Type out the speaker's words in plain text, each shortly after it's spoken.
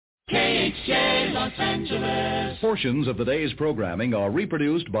KHJ Los Angeles. Portions of the day's programming are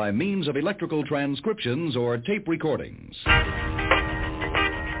reproduced by means of electrical transcriptions or tape recordings.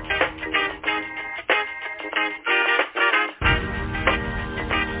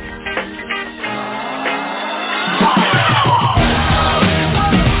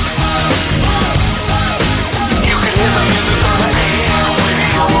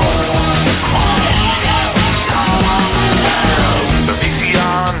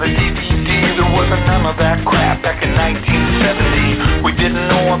 That crap back in 1970. We didn't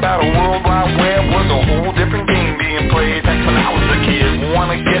know about a World Wide Web. Was a whole different game being played. That's when I was a kid.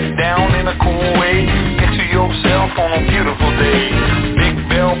 Wanna get down in a cool way. Picture yourself on a beautiful day. Big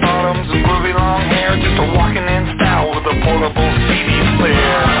bell bottoms and groovy long hair. Just a walking in style with a portable CD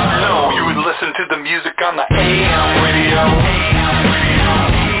player. No, you would listen to the music on the AM radio.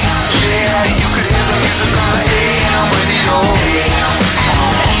 Yeah, you could hear the music on the AM radio.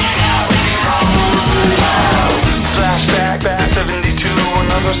 Back 72,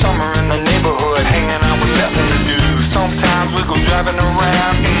 another summer in the neighborhood, hanging out with nothing to do. Sometimes we go driving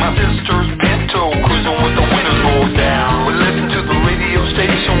around in my sister's Pinto, cruising with the windows rolled down. We listened to the radio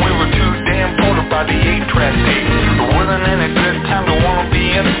station, we were too damn bored by the 8-track tape. There wasn't any good time to wanna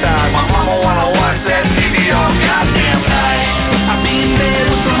be inside. My mama wanna watch that TV all goddamn night. I'd be in bed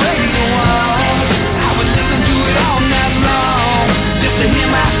with the radio on. I would listen to it all night long, just to hear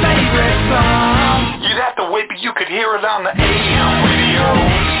my favorite song. You'd have to wait, but you could hear it on the AM radio.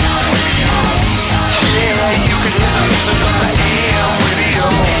 Yeah, you could hear the music on the AM radio.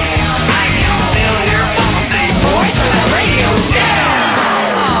 I can still hear Mama say, boy, turn the radio down.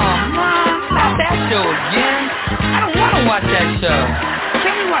 Oh, Mom, not that show again. I don't want to watch that show.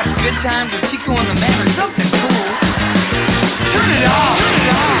 Can't we watch Good Times with Chico and the Man or something cool? Turn it off.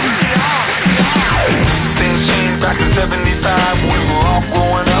 Things changed back in 75. We were all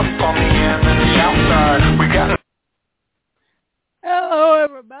growing up on the end and the outside. We got... Hello,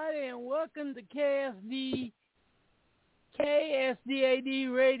 everybody, and welcome to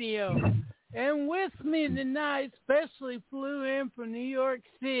KSDAD Radio. And with me tonight, especially flew in from New York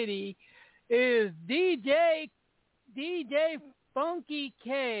City, is DJ Funky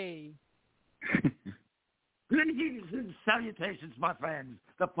K. Greetings and salutations, my friends.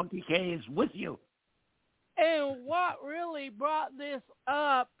 The Funky K is with you. And what really brought this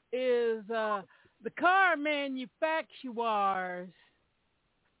up is the car manufacturers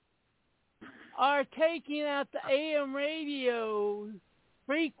are taking out the AM radio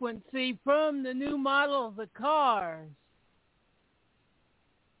frequency from the new models of cars.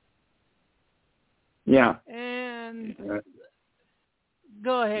 Yeah. And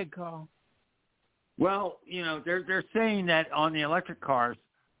go ahead, Carl. Well, you know, they're saying that on the electric cars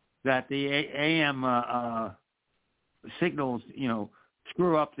that the AM signals, you know,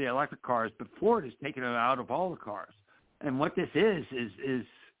 screw up the electric cars, but Ford has taken it out of all the cars. And what this is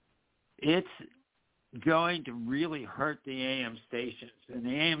it's going to really hurt the AM stations. And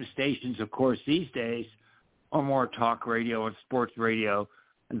the AM stations, of course, these days are more talk radio and sports radio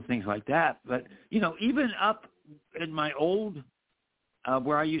and things like that. But, you know, even up in my old,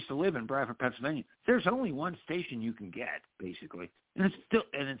 where I used to live in Bradford, Pennsylvania, there's only one station you can get, basically. And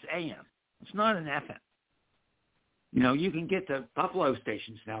it's AM. It's not an FM. You know, you can get the Buffalo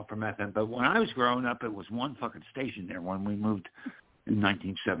stations now from FM, but when I was growing up, it was one fucking station there when we moved in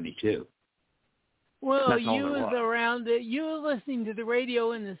 1972. Well, you was around it. You were listening to the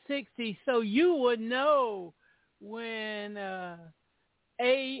radio in the 60s, so you would know when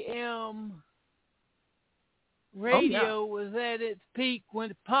AM radio was at its peak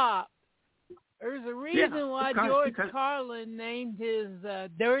when it popped. There's a reason why George Carlin named his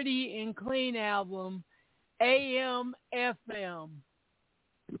Dirty and Clean album AM FM.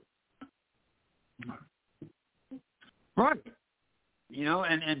 Right. You know,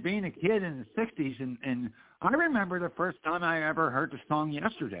 and being a kid in the 60s, and I remember the first time I ever heard the song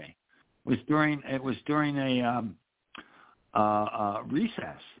Yesterday was during a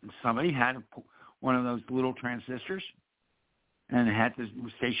recess. Somebody had one of those little transistors and had the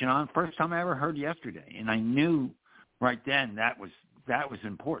station on. First time I ever heard Yesterday, and I knew right then that was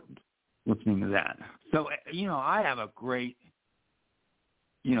important, listening to that. So, you know, I have a great,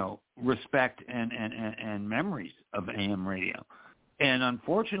 you know, respect and memories of AM radio. And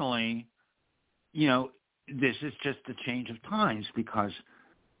unfortunately, you know, this is just a change of times because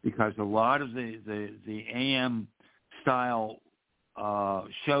a lot of the AM style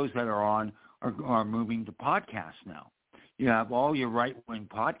shows that are on are moving to podcasts now. You have all your right-wing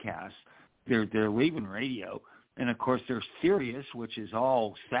podcasts. They're leaving radio. And, of course, there's Sirius, which is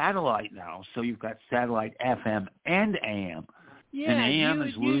all satellite now. So you've got satellite FM and AM. Yeah, and AM you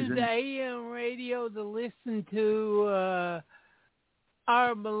is would use losing. the AM radio to listen to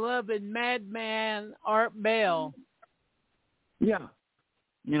our beloved madman Art Bell. Yeah.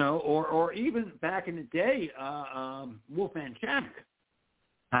 Or even back in the day, Wolfman Jack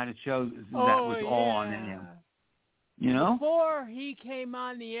had a show that was all on AM. Before he came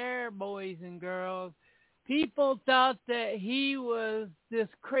on the air, boys and girls, people thought that he was this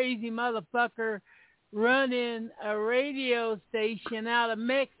crazy motherfucker running a radio station out of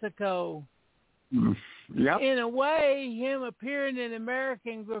Mexico. Yep. In a way, him appearing in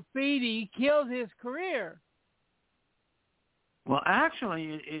American Graffiti killed his career. Well,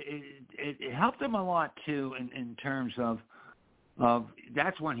 actually, it helped him a lot too in terms of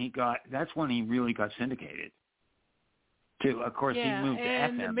that's when he really got syndicated. Too, of course, he moved to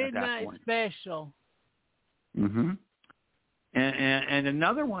FM the at Midnight that point. Special. Mhm. And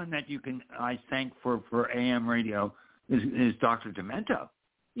another one that you can, I think, for AM radio is Dr. Demento.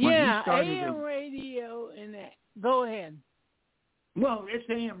 AM radio and that. Go ahead. Well, it's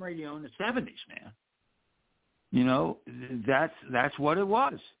AM radio in the 70s, man. That's what it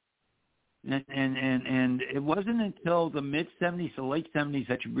was. And it wasn't until the mid 70s to late 70s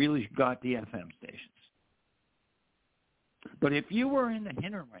that you really got the FM stations. But if you were in the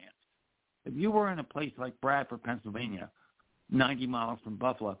hinterlands, if you were in a place like Bradford, Pennsylvania, 90 miles from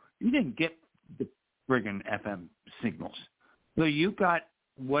Buffalo, you didn't get the friggin' FM signals. So you got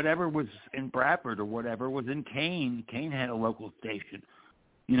whatever was in Bradford or whatever was in Kane. Kane had a local station.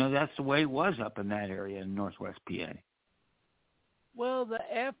 That's the way it was up in that area in Northwest PA. Well, the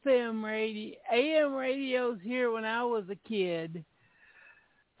FM radio, AM radios here when I was a kid,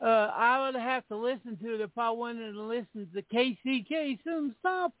 I would have to listen to it if I wanted to listen to KCK some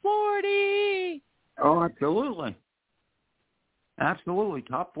Top 40. Oh, absolutely. Absolutely.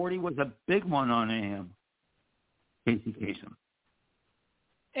 Top 40 was a big one on AM. Casey Kasem.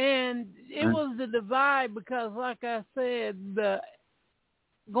 And it was the divide because, like I said,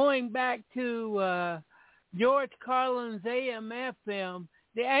 going back to George Carlin's AM/FM,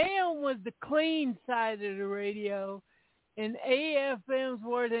 the AM was the clean side of the radio, and AFMs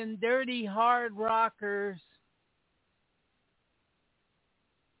were them dirty hard rockers,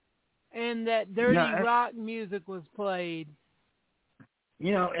 and that dirty rock music was played.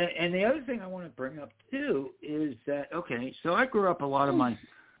 And the other thing I want to bring up too is that so I grew up a lot of my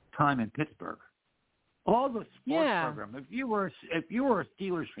time in Pittsburgh. All the sports program. If you were a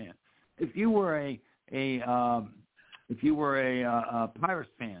Steelers fan, if you were a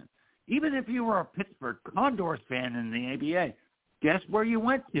Pirates fan, even if you were a Pittsburgh Condors fan in the ABA, guess where you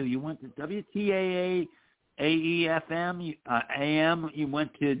went to? You went to WTAA, AEFM, AM. You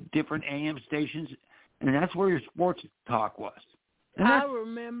went to different AM stations, and that's where your sports talk was. And I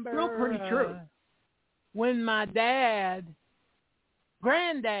remember still pretty true. When my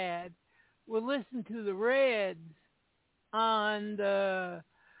granddad, would listen to the Reds on the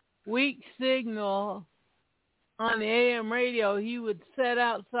weak signal on the AM radio. He would sit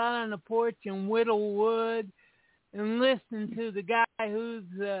outside on the porch and whittle wood and listen to the guy who's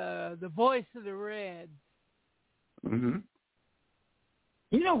the voice of the Reds. Mm-hmm.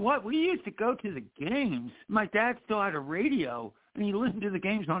 You know what? We used to go to the games. My dad still had a radio, and he listened to the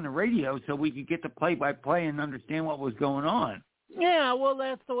games on the radio so we could get the play-by-play and understand what was going on. Yeah, well,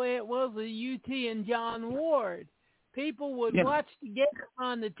 that's the way it was with UT and John Ward. People would watch the game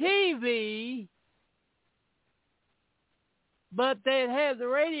on the TV, but they'd have the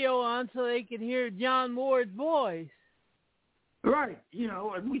radio on so they could hear John Ward's voice. Right.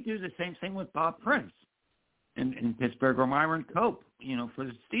 And we do the same thing with Bob Prince in Pittsburgh or Myron Cope, for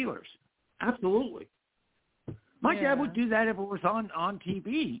the Steelers. Absolutely. My dad would do that if it was on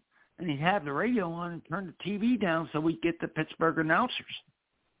TV. And he'd have the radio on and turn the TV down so we'd get the Pittsburgh announcers.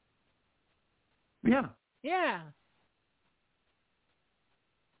 Yeah. Yeah.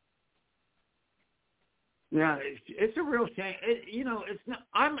 Yeah, it's a real shame. It's not.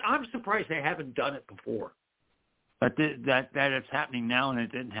 I'm surprised they haven't done it before. But that it's happening now, and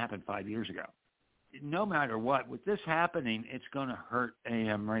it didn't happen 5 years ago. No matter what, with this happening, it's going to hurt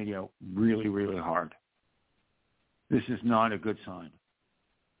AM radio really, really hard. This is not a good sign.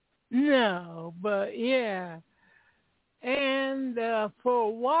 No, but yeah. And for a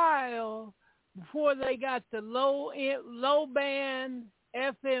while, before they got the low band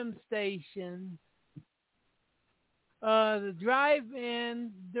FM station, the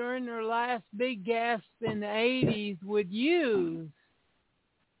drive-in during their last big gasp in the 80s would use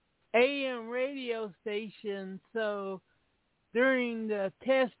AM radio stations. So during the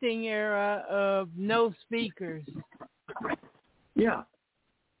testing era of no speakers. Yeah.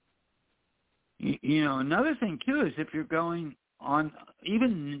 Another thing, too, is if you're going on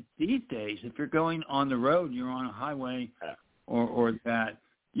even these days, if you're going on the road, you're on a highway or that,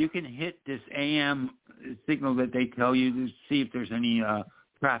 you can hit this AM signal that they tell you to see if there's any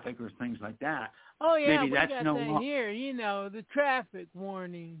traffic or things like that. Oh, yeah, maybe we that's got that here, the traffic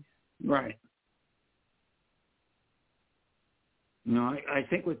warnings. Right. I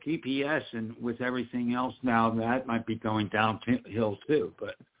think with GPS and with everything else now, that might be going downhill too,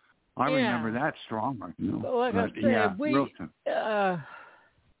 but I remember that stronger. But like I said, we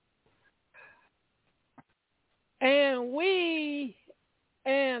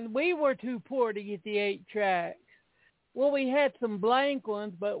were too poor to get the 8 tracks. Well, we had some blank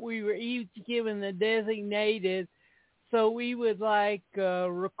ones, but we were each given the designated, so we would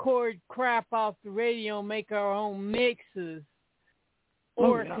record crap off the radio and make our own mixes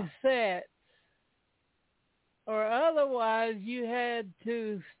or cassettes. Or otherwise, you had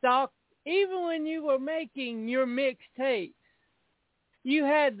to stock, even when you were making your mixtapes, you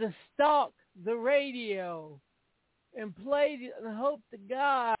had to stock the radio and play it and hope to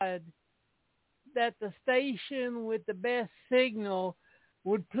God that the station with the best signal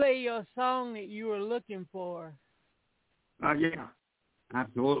would play your song that you were looking for. Yeah,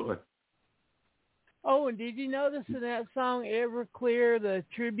 absolutely. Oh, and did you notice in that song, Everclear, the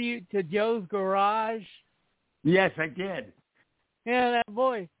tribute to Joe's Garage? Yes, I did. Yeah, that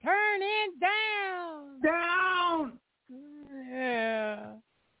voice. Turn it down. Down. Yeah.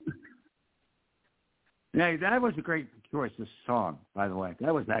 Yeah, that was a great choice of song, by the way.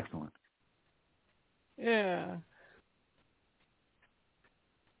 That was excellent. Yeah.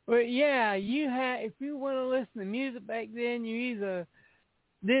 But yeah, if you want to listen to music back then, you either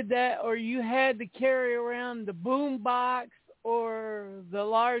did that or you had to carry around the boom box or the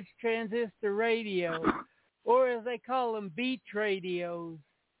large transistor radio, or as they call them, beach radios.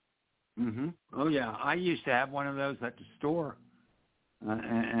 Oh, yeah. I used to have one of those at the store.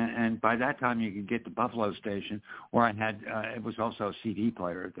 And by that time, you could get the Buffalo station, or I had, it was also a CD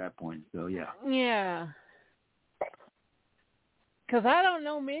player at that point, so yeah. Yeah. Because I don't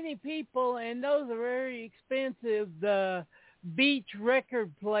know many people, and those are very expensive, the beach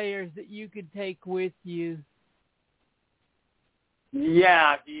record players that you could take with you.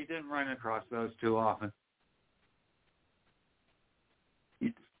 Yeah, you didn't run across those too often.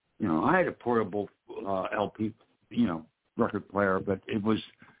 I had a portable LP, record player, but it was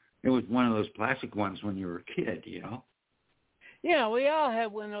one of those plastic ones when you were a kid, Yeah, we all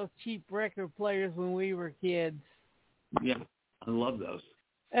had one of those cheap record players when we were kids. Yeah, I love those.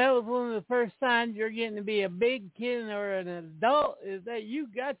 That was one of the first signs you're getting to be a big kid or an adult, is that you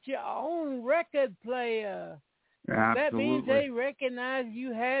got your own record player. Absolutely. That means they recognize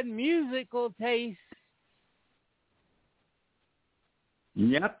you had musical taste.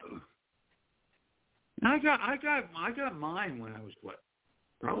 Yep. I got mine when I was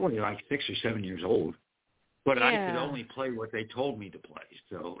probably like 6 or 7 years old, but I could only play what they told me to play.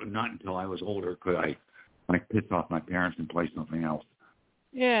 So not until I was older could I piss off my parents and play something else.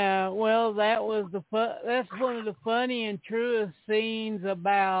 Yeah, well, that was that's one of the funny and truest scenes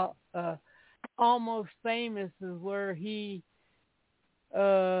about Almost Famous, is where he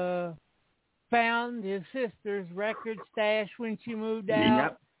found his sister's record stash when she moved out.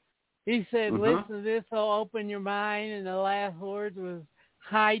 Yep. He said, listen to this, will open your mind, and the last words was,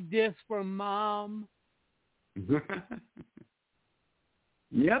 hide this from Mom.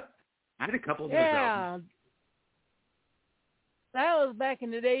 Yep. I had a couple of those albums. That was back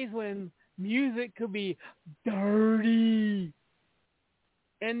in the days when music could be dirty.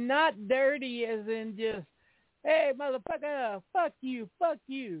 And not dirty as in just, hey, motherfucker, fuck you.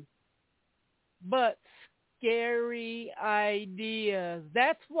 But scary ideas.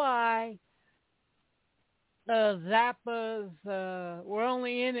 That's why Zappas were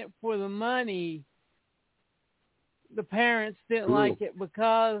only in it for the money. The parents didn't like it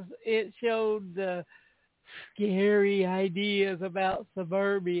because it showed the scary ideas about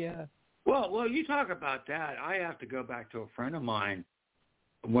suburbia. Well, you talk about that. I have to go back to a friend of mine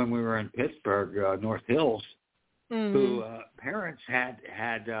when we were in Pittsburgh, North Hills, who parents had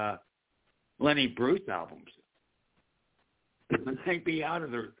Lenny Bruce albums. They'd be out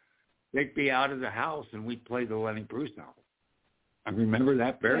of the house, and we'd play the Lenny Bruce album. I remember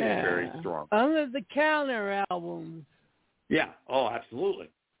that very, very strong. Under the Counter albums. Yeah. Oh, absolutely.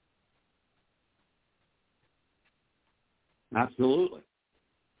 Absolutely.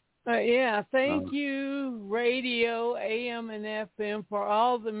 Thank you, radio, AM and FM, for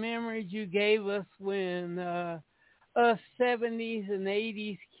all the memories you gave us when us 70s and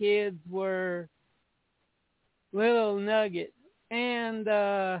 80s kids were little nuggets. And,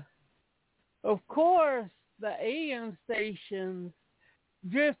 of course, the AM stations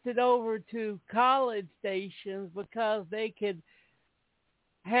drifted over to college stations because they could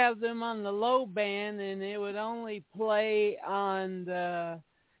have them on the low band, and it would only play on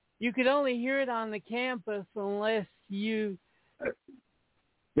you could only hear it on the campus unless you...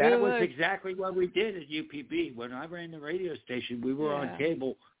 That was exactly what we did at UPB. When I ran the radio station, we were on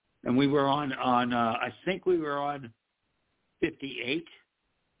cable, and we were on I think we were on 58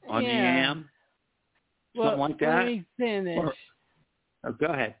 on the AM, something like that. Let me finish. Go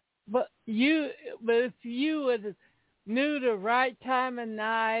ahead. But if you would knew the right time of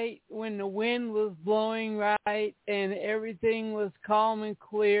night when the wind was blowing right and everything was calm and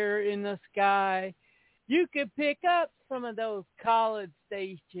clear in the sky, you could pick up some of those college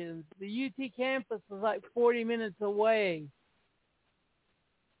stations. The UT campus was like 40 minutes away.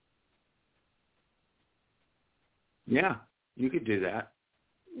 Yeah, you could do that.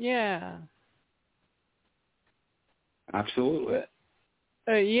 Yeah. Absolutely.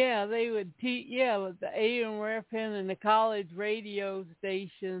 They would teach, with the AM FM and the college radio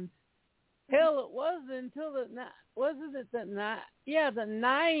stations. Hell, it wasn't until the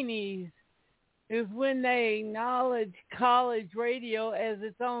 90s is when they acknowledged college radio as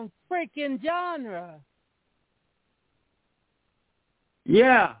its own freaking genre.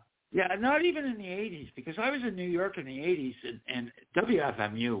 Yeah, not even in the 80s, because I was in New York in the 80s, and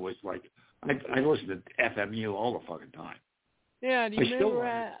WFMU was like, I listened to FMU all the fucking time. Yeah, do you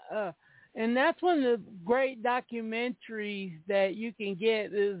remember? And that's one of the great documentaries that you can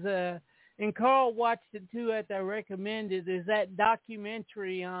get is, and Carl watched it too after I recommended, is that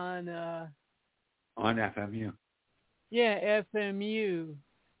documentary on FMU. Yeah, FMU.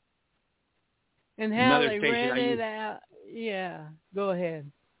 And how they ran it out. Yeah, go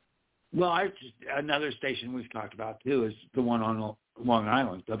ahead. Well, another station we've talked about too is the one on Long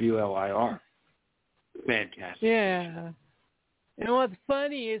Island, WLIR. Fantastic. Yeah. And what's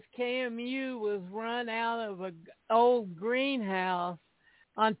funny is KMU was run out of an old greenhouse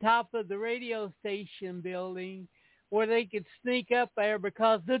on top of the radio station building where they could sneak up there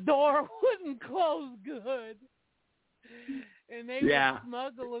because the door wouldn't close good. And they would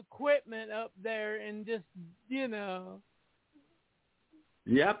smuggle equipment up there and just,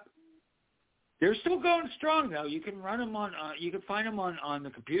 Yep. They're still going strong, though. You can run them on, you can find them on the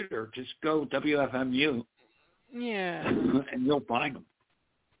computer. Just go WFMU. Yeah. And you'll find them.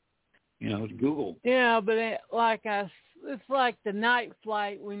 Google. Yeah, but it's like the night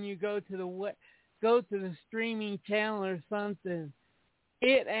flight when you go to the streaming channel or something.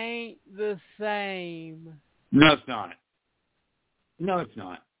 It ain't the same. No, it's not.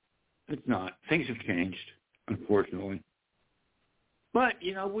 It's not. Things have changed, unfortunately. But,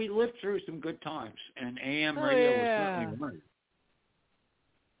 we lived through some good times, and AM radio was certainly one.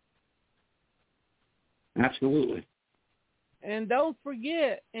 Absolutely. And don't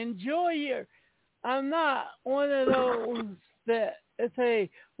forget, I'm not one of those that say,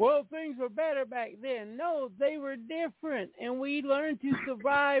 well, things were better back then. No, they were different, and we learned to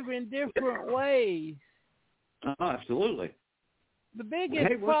survive in different ways. Oh, absolutely. The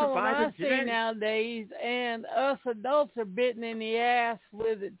biggest problem I see nowadays, and us adults are bitten in the ass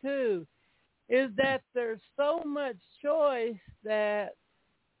with it too, is that there's so much choice that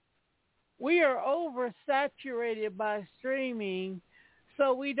we are oversaturated by streaming,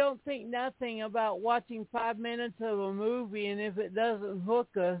 so we don't think nothing about watching 5 minutes of a movie, and if it doesn't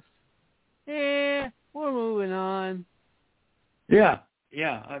hook us, we're moving on. Yeah.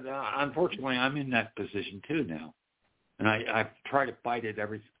 Unfortunately, I'm in that position too now. And I try to fight it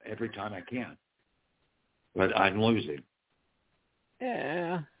every time I can, but I'm losing.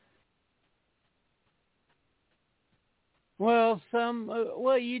 Yeah. Well,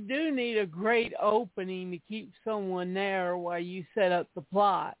 you do need a great opening to keep someone there while you set up the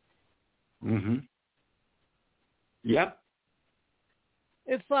plot. Mm-hmm. Yep.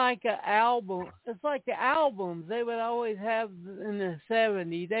 It's like an album. It's like the albums they would always have in the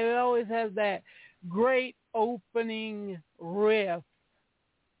 70s. They would always have that great opening riff,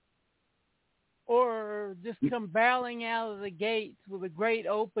 or just come barreling out of the gates with a great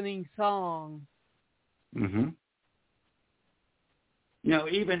opening song. Mm-hmm.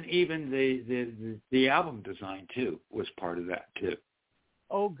 Even the album design too was part of that too.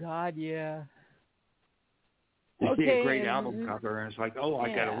 Oh God, yeah. You see a great album cover, and it's like,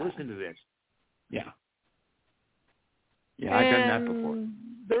 I got to listen to this. Yeah. Yeah, I've done that before.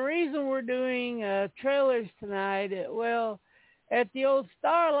 The reason we're doing trailers tonight, at the old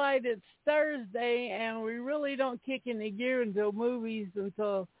Starlight, it's Thursday, and we really don't kick into gear until movies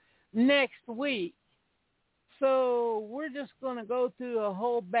until next week. So we're just going to go through a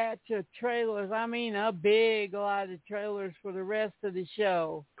whole batch of trailers. I mean, a big lot of trailers for the rest of the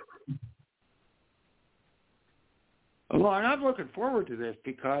show. Well, and I'm looking forward to this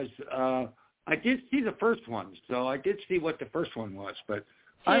because I did see the first one, so I did see what the first one was. But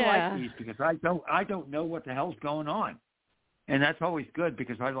I like these because I don't know what the hell's going on, and that's always good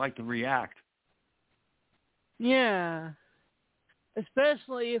because I like to react. Yeah,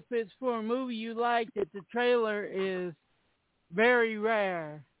 especially if it's for a movie you like that the trailer is very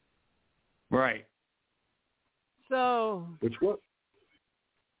rare. Right. So which one?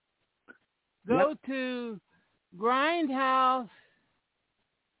 Go to Grindhouse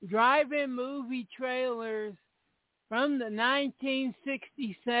drive-in movie trailers from the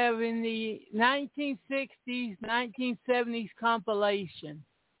 1960s, 1970s compilation.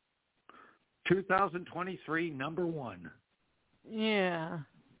 2023, number 1. Yeah.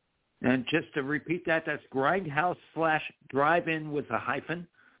 And just to repeat that, that's Grindhouse/drive-in with a hyphen,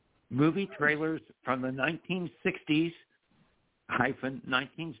 movie trailers from the 1960s hyphen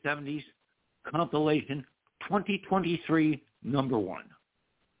 1970s compilation 2023, number 1.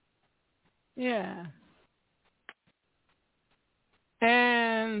 Yeah.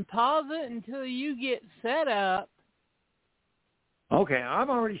 And pause it until you get set up. Okay, I'm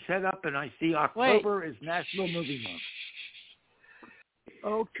already set up, and I see October is National Movie Month.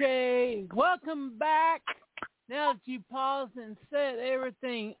 Okay, welcome back. Now that you paused and set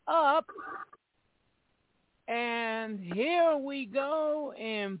everything up, and here we go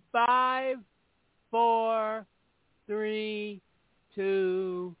in 5, 4, 3,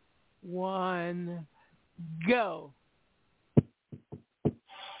 2, 1, go.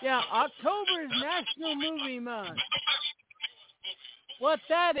 Yeah, October is National Movie Month. What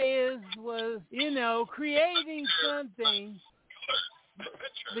that was, creating something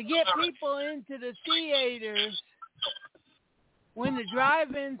to get people into the theaters when the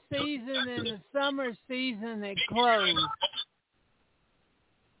drive-in season and the summer season had closed.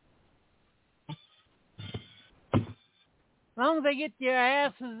 As long as they get your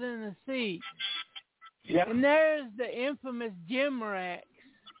asses in the seat. Yeah. And there's the infamous Jim Rex.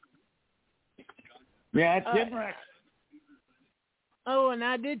 Yeah, it's Jim Rex. Oh, and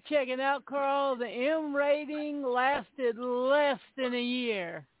I did check it out, Carl. The M rating lasted less than a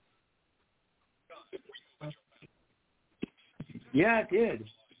year. Yeah, it did.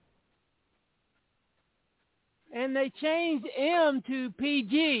 And they changed M to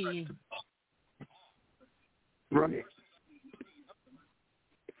PG. Right.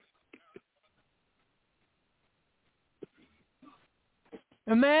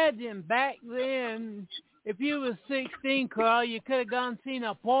 Imagine back then, if you was 16, Carl, you could have gone and seen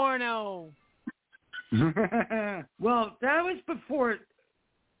a porno. Well, that was before.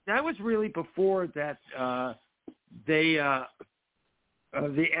 That was really before that. The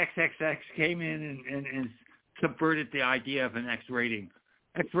XXX came in and subverted the idea of an X rating.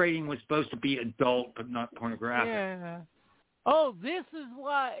 X rating was supposed to be adult, but not pornographic. Yeah. Oh, this is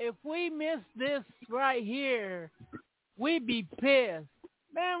why. If we missed this right here, we'd be pissed.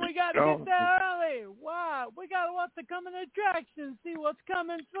 Man, we got to get there early. Why? We got to watch the coming attractions, see what's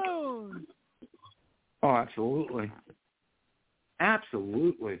coming soon. Oh, absolutely.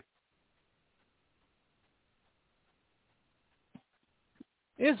 Absolutely.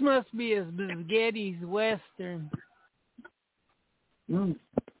 This must be a Spaghetti's Western.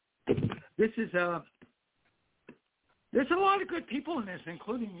 This is there's a lot of good people in this,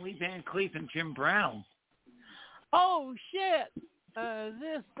 including Lee Van Cleef and Jim Brown. Oh, shit.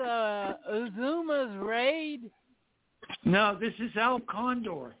 This Azuma's Raid? No, this is El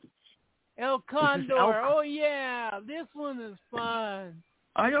Condor. El Condor. Oh, yeah. This one is fun.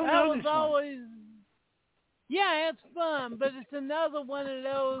 I don't know this one. Yeah, it's fun, but it's another one of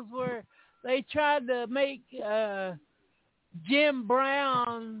those where they tried to make Jim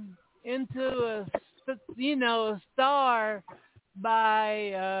Brown into a star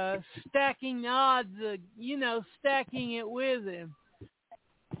by stacking odds, stacking it with him.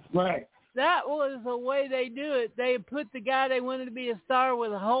 Right. That was the way they do it. They put the guy they wanted to be a star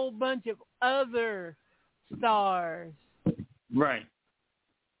with a whole bunch of other stars. Right.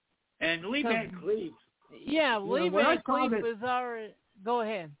 And Lee Van Cleef. Yeah, Lee Van Cleef was already... Go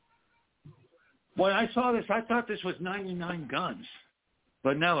ahead. When I saw this, I thought this was 99 Guns.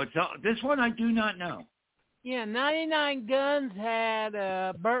 But no, it's this one I do not know. Yeah, 99 Guns had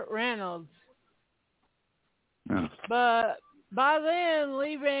Burt Reynolds. Oh. But by then,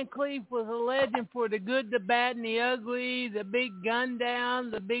 Lee Van Cleef was a legend for the good, the bad, and the ugly, the big gun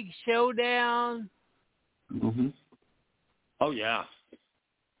down, the big showdown. Mm-hmm. Oh, yeah.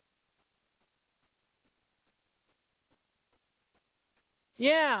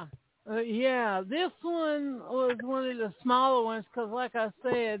 Yeah. This one was one of the smaller ones because, like I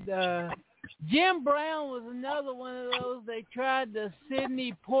said, Jim Brown was another one of those. They tried to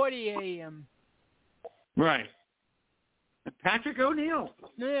Sidney Poitier him. Right. Patrick O'Neill.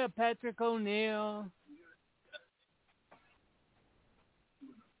 Yeah, Patrick O'Neill.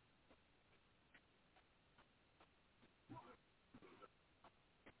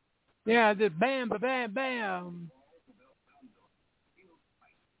 Yeah, just bam, bam, bam.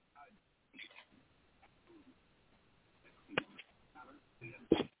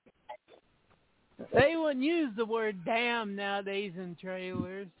 They wouldn't use the word damn nowadays in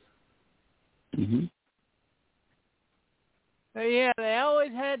trailers. Mm-hmm. But yeah, they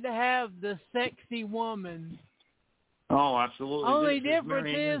always had to have the sexy woman. Oh, absolutely. Only difference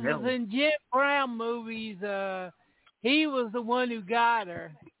is in Jim Brown movies, he was the one who got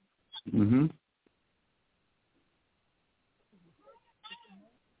her. Mm-hmm.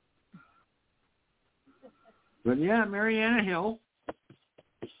 But yeah, Mariana Hill.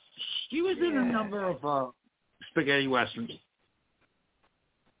 She was in a number of spaghetti westerns.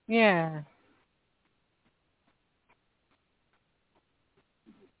 Yeah.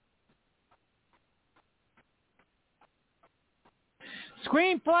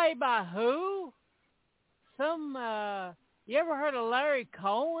 Screenplay by who? You ever heard of Larry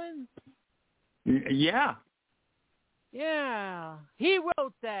Cohen? Yeah. Yeah. He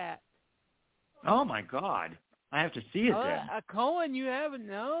wrote that. Oh, my God. I have to see it then. A Cohen you haven't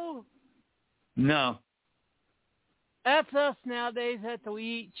know? No. That's us nowadays at the We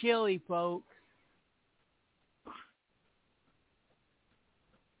Eat Chili, folks.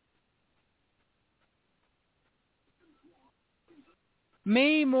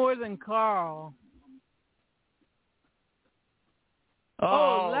 Me more than Carl.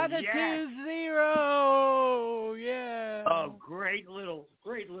 Oh, Latitude yes. Zero. Yeah. Oh, great little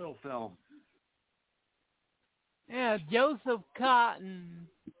film. Yeah, Joseph Cotton.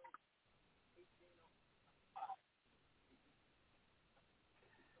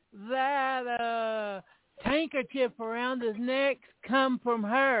 That handkerchief around his neck come from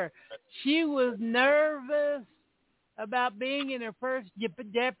her. She was nervous about being in her first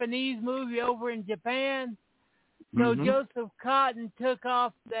Japanese movie over in Japan. So Joseph Cotton took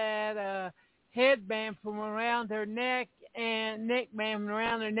off that headband from around her neck and neckband from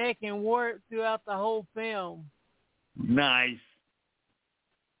around her neck and wore it throughout the whole film. Nice.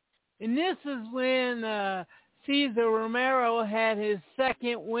 And this is when Cesar Romero had his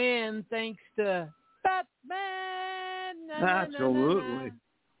second win thanks to Batman. Absolutely.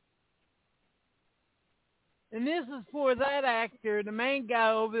 And this is for that actor, the main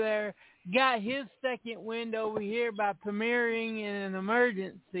guy over there, got his second win over here by premiering in an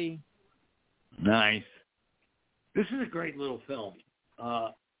emergency. Nice. This is a great little film.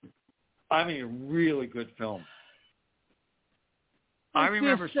 I mean, a really good film. I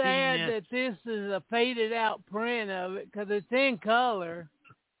remember seeing sad that this is a faded out print of it because it's in color.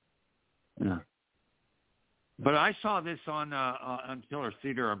 Yeah. But I saw this on Killer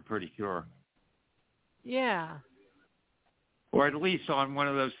Cedar, I'm pretty sure. Yeah. Or at least on one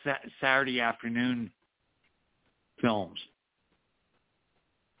of those Saturday afternoon films.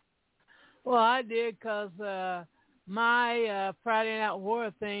 Well, I did because my Friday Night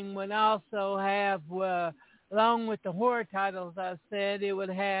Horror thing would also have, along with the horror titles I said, it would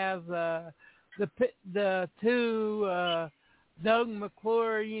have the two Doug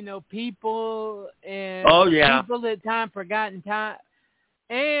McClure, people and people that time forgotten time,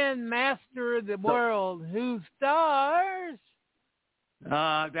 and Master of the World, who stars.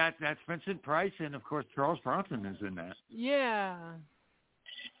 That's Vincent Price, and of course Charles Bronson is in that. Yeah.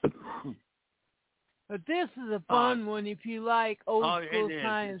 But this is a fun one if you like old school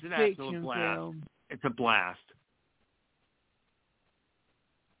science fiction films. It's a blast.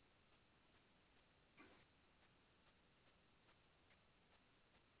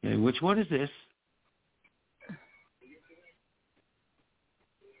 Okay, which one is this?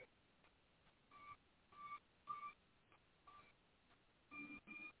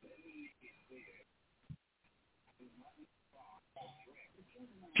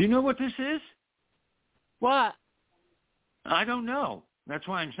 Do you know what this is? What? I don't know. That's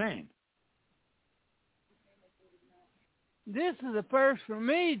why I'm saying. This is a first for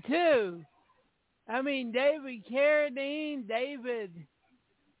me, too. I mean, David Carradine, David.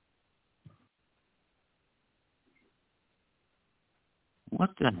 What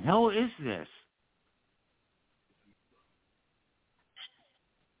the hell is this?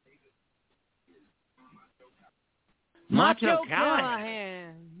 Macho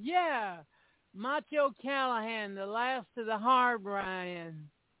Callahan. Yeah. Macho Callahan, the last of the Hard Ryan.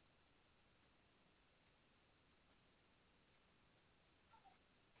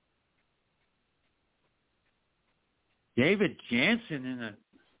 David Jansen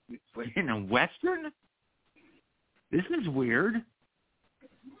in a Western? This is weird.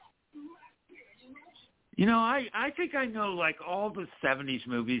 You know, I think I know like all the 70s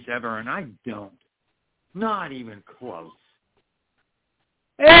movies ever, and I don't. Not even close.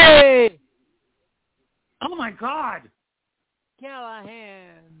 Hey! Oh, my God.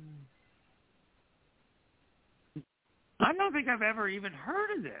 Callahan. I don't think I've ever even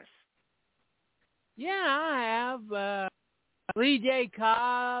heard of this. Yeah, I have. Lee J.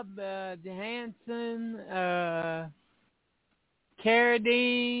 Cobb, Hanson,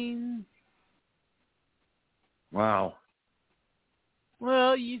 Carradine. Wow.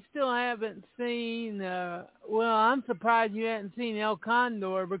 Well, you still haven't seen, well, I'm surprised you hadn't seen El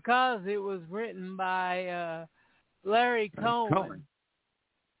Condor because it was written by Larry Cohen.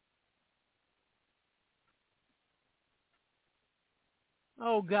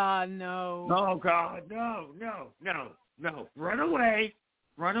 Oh, God, no. Oh, God, no. Run away.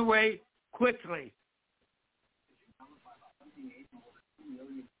 Run away quickly.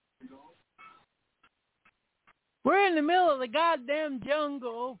 We're in the middle of the goddamn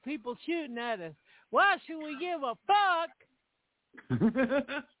jungle, people shooting at us. Why should we give a fuck?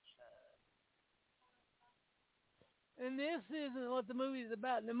 And this isn't what the movie's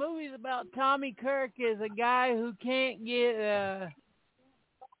about. The movie's about Tommy Kirk is a guy who can't get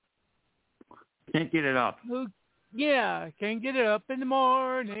can't get it up. Can't get it up in the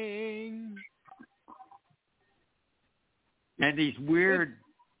morning. And these weird...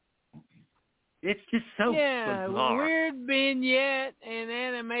 It's just so bizarre. Weird vignette and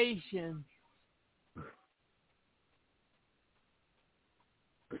animation.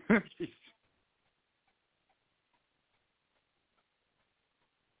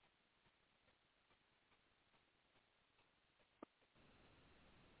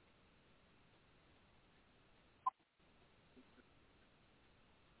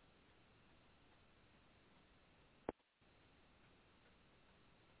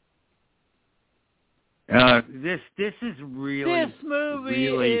 This is really... This movie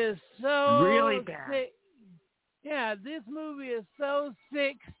is so... Really bad. Yeah, this movie is so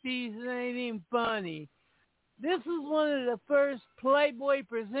 60s it ain't even funny. This is one of the first Playboy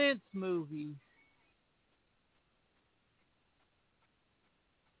Presents movies.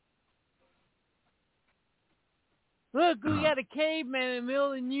 Look, we got a caveman in the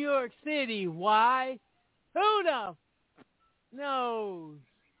middle of New York City. Why? Who the knows?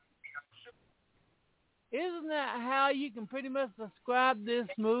 Isn't that how you can pretty much describe this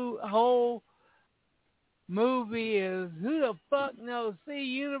whole movie is who the fuck knows? See,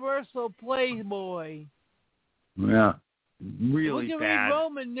 Universal Playboy. Yeah, really we can bad. read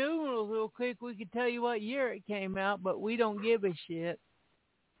Roman numerals real quick. We can tell you what year it came out, but we don't give a shit.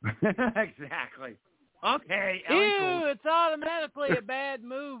 Exactly. Okay. Ew, it's automatically a bad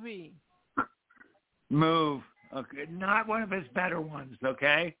movie. Move. Okay, not one of his better ones,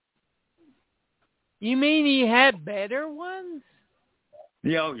 okay? You mean he had better ones?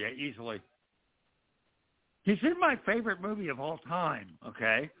 Yeah, easily. He's in my favorite movie of all time,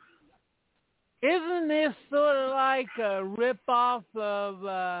 okay? Isn't this sort of like a rip-off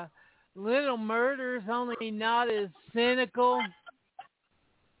of Little Murders, only not as cynical?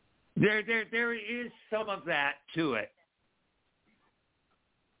 There is some of that to it.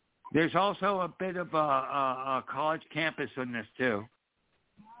 There's also a bit of a college campus in this too.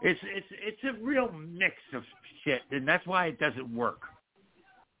 It's a real mix of shit, and that's why it doesn't work.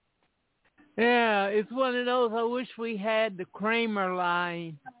 Yeah, it's one of those, I wish we had the Kramer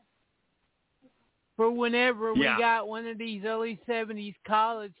line for whenever we got one of these early 70s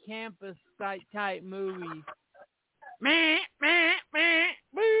college campus type movies. Meh, meh, meh,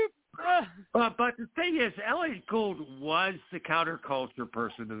 boop. But the thing is, Elliot Gould was the counterculture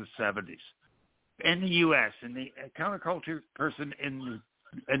person of the 70s in the U.S., and the counterculture person in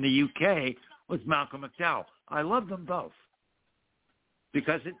the U.K. was Malcolm McDowell. I love them both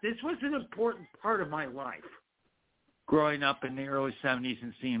because this was an important part of my life, growing up in the early 70s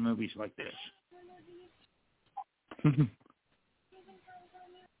and seeing movies like this.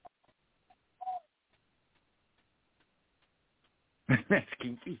 That's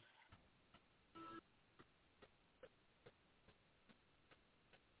kinky.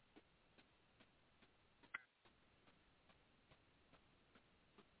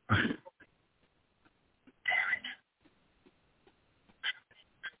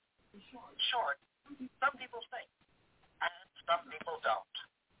 Short. Some people think, and some people don't.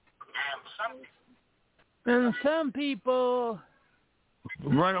 And And some people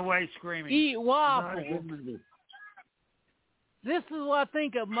run away screaming. Eat waffles. This is what I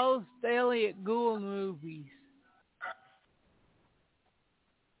think of most Elliot Gould movies.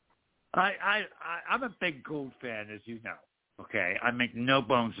 I'm a big Gould fan, as you know. Okay, I make no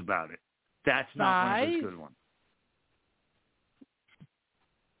bones about it. That's not one of his good ones.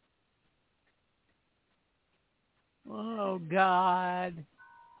 Oh God.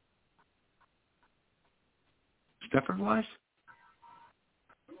 Stepford Wives?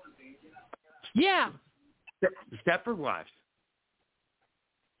 Yeah. Stepford Wives.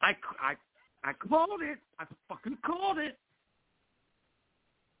 I called it. I fucking called it.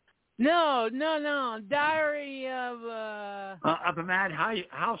 No. Diary of a Mad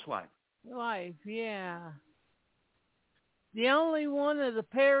Housewife. Life, yeah. The only one of the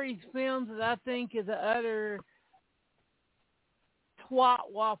Perry's films that I think is a utter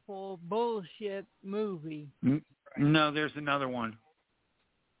twat waffle bullshit movie. No, there's another one.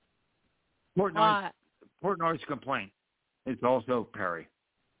 Portnoy's Complaint. It's also Perry.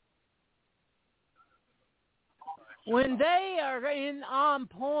 When they are on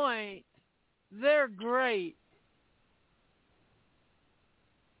point, they're great.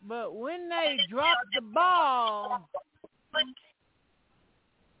 But when they drop the ball,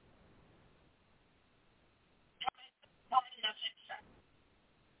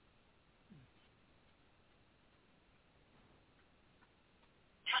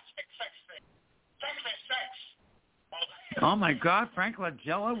 oh my God, Frank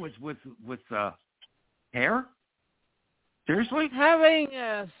Langella was with hair? Seriously? Having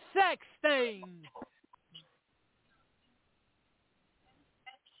a sex thing.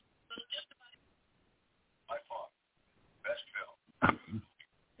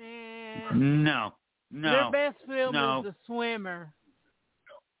 And no. Their best film is The Swimmer.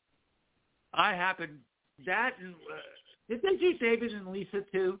 That and did they do David and Lisa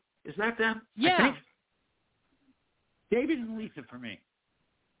too? Is that them? Yeah. I think. David and Lisa for me.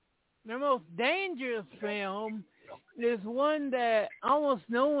 Their most dangerous film is one that almost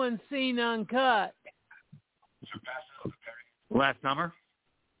no one's seen uncut. Last summer?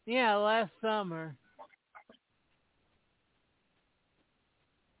 Yeah, last summer.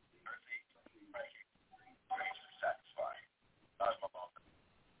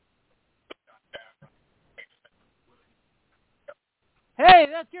 Hey,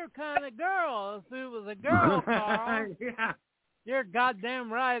 that's your kind of girl. If it was a girl, Carl. Yeah. You're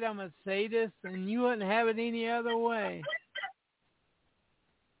goddamn right I'm a sadist, and you wouldn't have it any other way.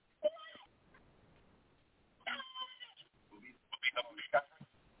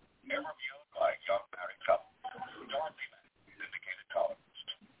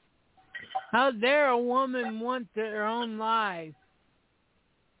 How dare a woman want their own life?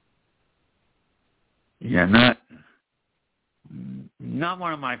 Yeah, not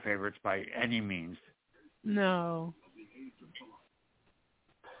one of my favorites by any means. No.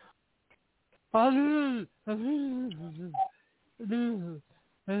 Oh,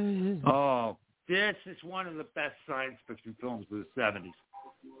 this is one of the best science fiction films of the 70s.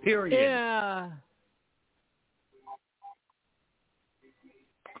 Period. Yeah.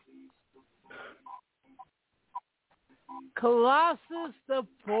 Colossus the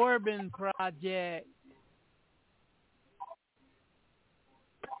Forbin Project.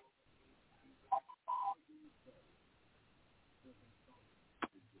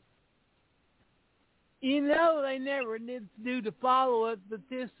 You know, they never did do the follow-up, but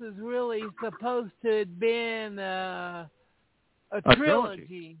this is really supposed to have been a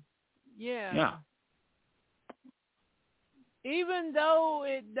trilogy. Yeah. Even though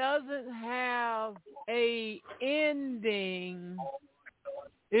it doesn't have a ending,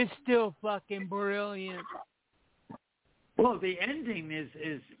 it's still fucking brilliant. Well, the ending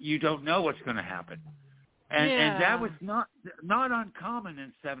is you don't know what's going to happen. And that was not uncommon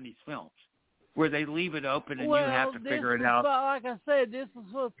in 70s films, where they leave it open and you have to figure it out. Like I said, this is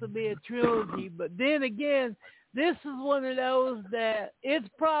supposed to be a trilogy, but then again, this is one of those that its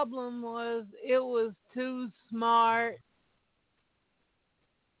problem was it was too smart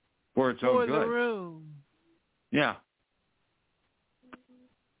for its own good. For the room. Yeah.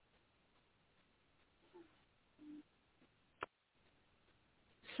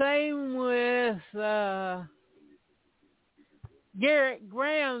 Same with Garrett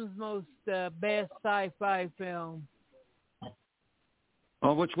Graham's most best sci-fi film.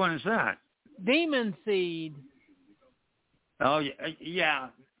 Oh, which one is that? Demon Seed. Oh, yeah.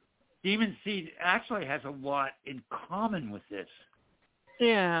 Demon Seed actually has a lot in common with this.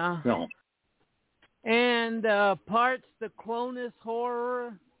 Yeah. Film. And parts the Clonus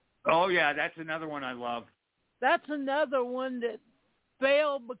horror. Oh, yeah, that's another one I love. That's another one that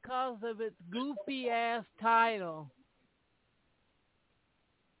failed because of its goofy-ass title.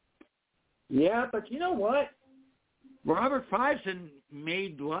 Yeah, but you know what? Robert Fiveson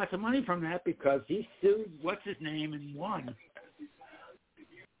made lots of money from that because he sued what's-his-name and won.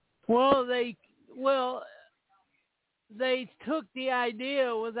 Well, they took the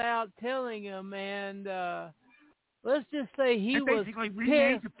idea without telling him, and let's just say he was basically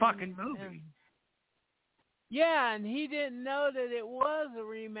remade the fucking movie. Yeah, and he didn't know that it was a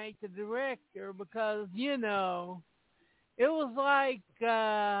remake, the director, because, it was like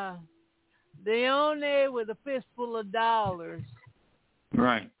Leone with a fistful of dollars.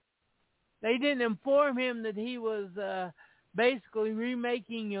 Right. They didn't inform him that he was basically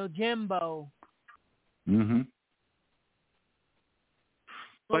remaking Yojimbo. Mm-hmm.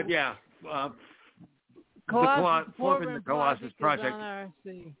 But yeah, Forbin the Colossus Project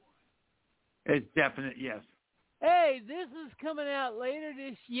is definite, yes. Hey, this is coming out later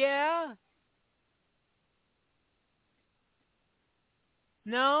this year.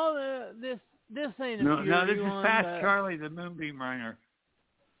 No, this ain't a Fury No, this is one, Fast but... Charlie the Moonbeam Rider.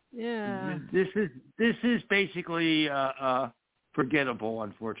 Yeah. This is basically forgettable,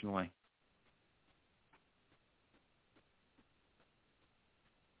 unfortunately.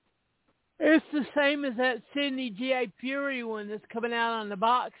 It's the same as that Sidney J. Fury one that's coming out on the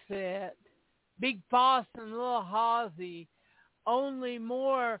box set. Big Boss and Little Halsey, only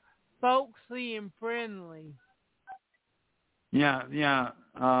more folksy and friendly. Yeah,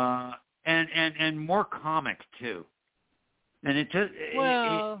 and more comic too. And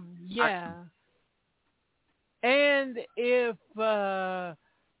yeah. And if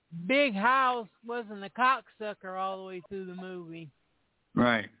Big House wasn't a cocksucker all the way through the movie.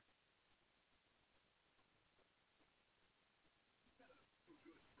 Right.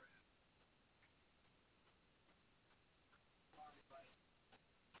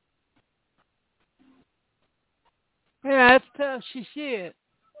 Yeah, that's tough shit.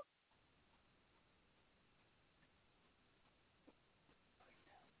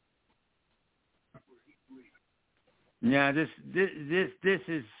 Yeah, this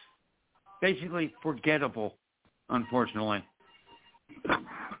is basically forgettable, unfortunately.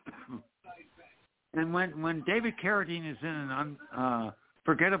 And when David Carradine is in an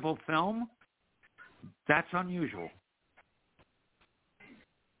unforgettable film, that's unusual.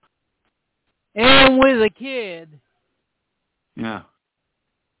 And with a kid. Yeah.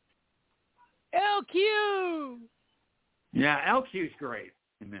 LQ! Yeah, LQ's great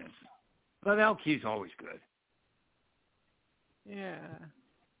in this. But LQ's always good. Yeah.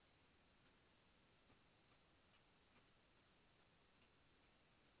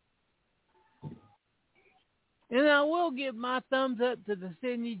 And I will give my thumbs up to the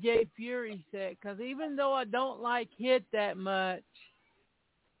Sidney J. Fury set, because even though I don't like Hit that much,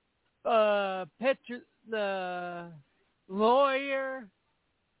 the Lawyer,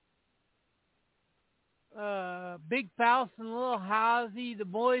 Big Faust and Little Halsey, The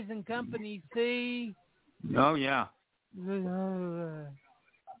Boys and Company C. Oh, yeah. And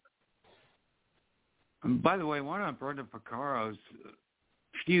by the way, one of Brenda Piccaro's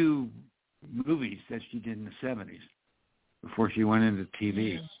few movies that she did in the 70s before she went into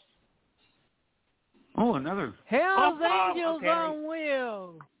TV. Oh, another... Hell's Angels on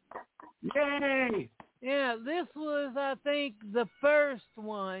Wheels. Yay! Yeah, this was, I think, the first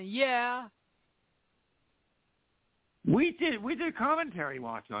one. Yeah. We did a commentary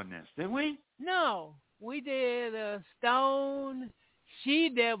watch on this, didn't we? No. We did Stone,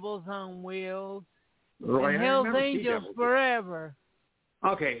 She-Devils on Wheels, and Hell's Angels Forever.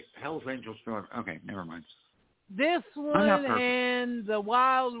 Okay, Hell's Angels Forever. Okay, never mind. This one and the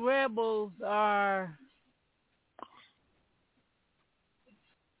Wild Rebels are,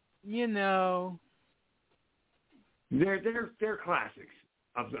 They're classics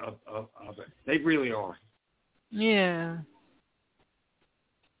of it. They really are. Yeah.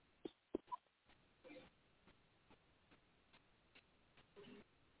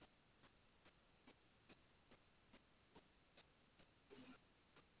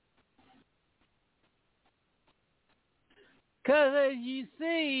 Because as you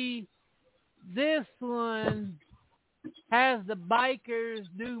see, this one has the bikers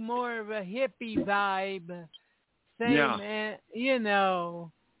do more of a hippie vibe. Same,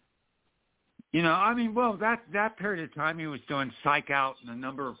 well, that period of time he was doing Psych Out and a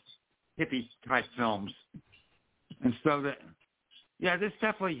number of hippie-type films. And so this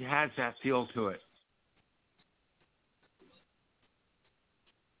definitely has that feel to it.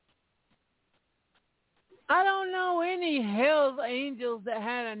 I don't know any Hell's Angels that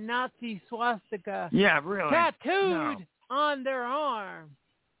had a Nazi swastika really tattooed on their arm.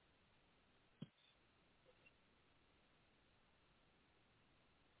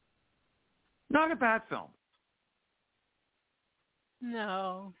 Not a bad film.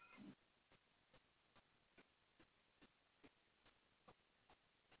 No.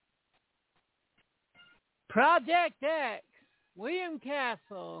 Project X, William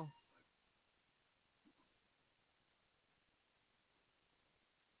Castle.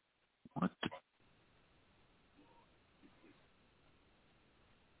 What the?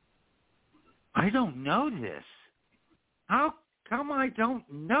 I don't know this. How come I don't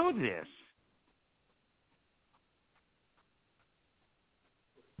know this?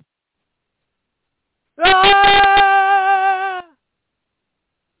 Ah!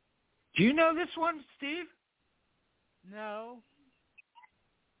 Do you know this one, Steve? No.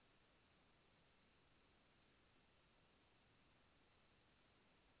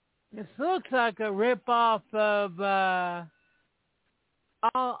 This looks like a rip-off of the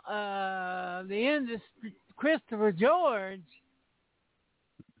end of Christopher George.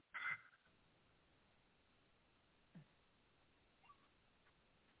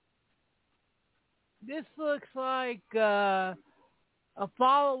 This looks like a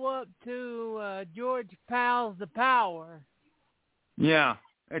follow-up to George Powell's The Power. Yeah,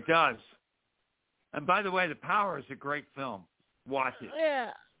 it does. And by the way, The Power is a great film. Watch it.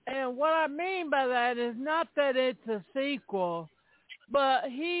 Yeah, and what I mean by that is not that it's a sequel, but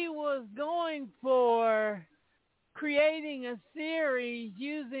he was going for creating a series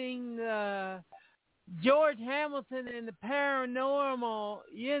using George Hamilton and the paranormal,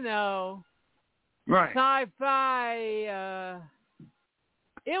 Right. sci-fi.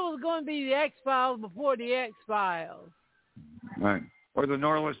 It was going to be the X-Files before the X-Files. Right. Or the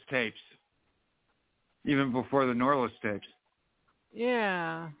Norliss tapes. Even before the Norliss tapes.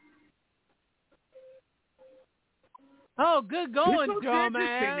 Yeah. Oh, good going, This looks Drum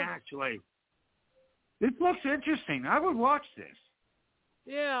interesting, ass. actually. This looks interesting. I would watch this.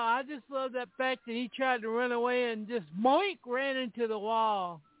 Yeah, I just love that fact that he tried to run away and just boink ran into the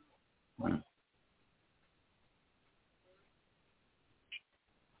wall.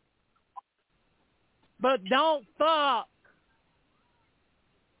 But don't fuck.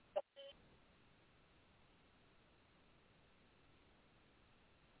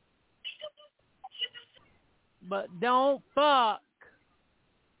 But don't fuck.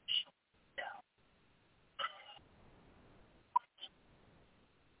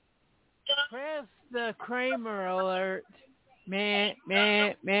 Press the Kramer alert. Meh,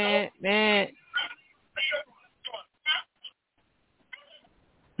 meh, meh, meh.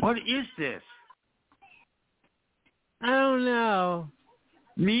 What is this? I don't know.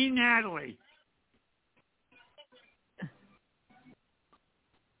 Me, Natalie.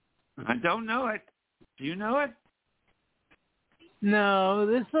 I don't know it. Do you know it? No,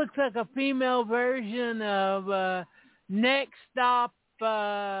 this looks like a female version of Next Stop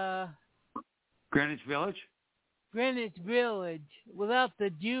Greenwich Village? Greenwich Village without the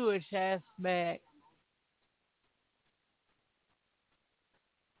Jewish aspect.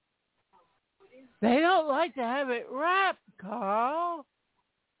 They don't like to have it wrapped, Carl.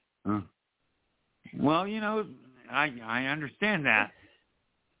 Well, I understand that.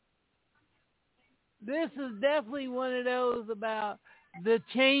 This is definitely one of those about the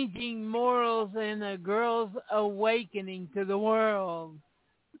changing morals and a girl's awakening to the world.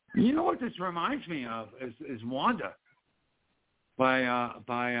 You know what this reminds me of is Wanda by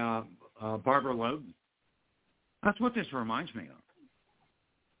Barbara Loden. That's what this reminds me of.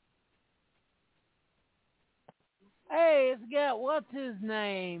 Hey, it's got what's his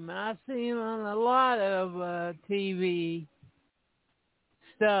name? I see him on a lot of TV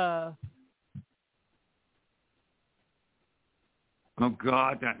stuff. Oh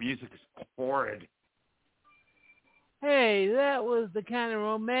God, that music is horrid. Hey, that was the kind of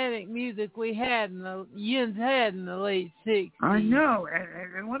romantic music we had Yins had in the late 60s. I know,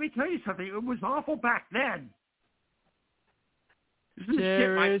 and let me tell you something. It was awful back then.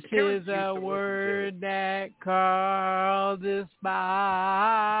 Cherish is a word that Carl despised.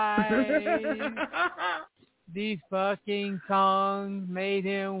 These fucking songs made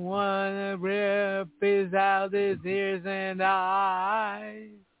him wanna rip his out his ears and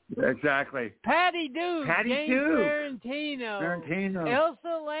eyes. Exactly. Patty Duke, James Duke. Tarantino,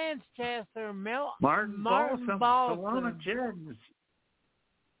 Elsa Lanchester, Martin Balsam, Salama Jennings.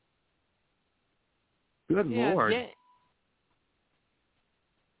 Good Lord.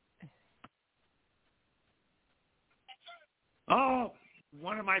 Oh,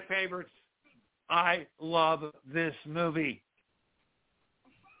 one of my favorites. I love this movie.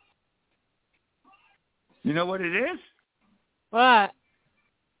 You know what it is? What?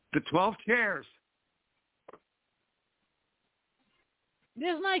 The 12 Chairs.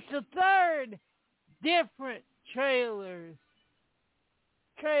 This makes the third different trailer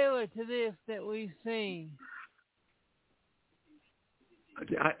to this that we've seen.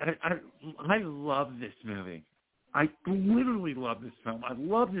 I love this movie. I literally love this film. I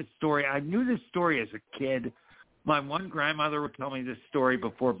love this story. I knew this story as a kid. My one grandmother would tell me this story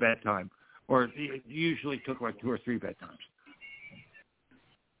before bedtime, or it usually took like 2 or 3 bedtimes.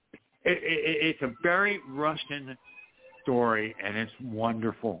 It's a very Russian story, and it's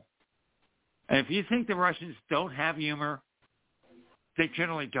wonderful. And if you think the Russians don't have humor, they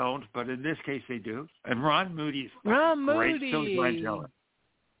generally don't, but in this case they do. And Ron Moody's great. So is Glenn Jeller.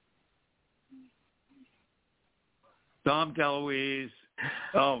 Dom DeLuise.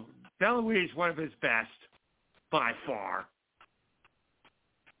 Oh, DeLuise, one of his best, by far.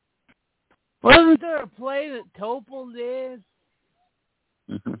 Wasn't there a play that Topol did?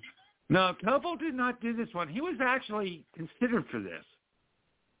 No, Topol did not do this one. He was actually considered for this,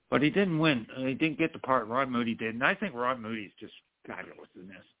 but he didn't win. He didn't get the part. Ron Moody did, and I think Ron Moody's just fabulous in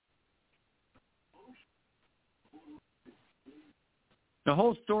this. The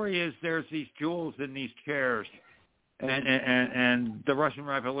whole story is there's these jewels in these chairs, and the Russian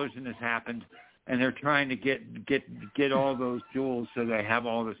Revolution has happened, and they're trying to get all those jewels so they have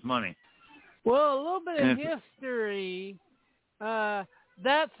all this money. Well, a little bit of history.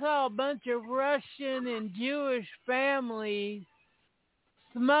 That's how a bunch of Russian and Jewish families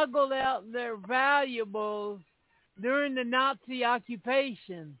smuggled out their valuables during the Nazi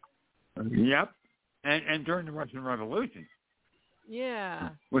occupation. Yep, and during the Russian Revolution. Yeah.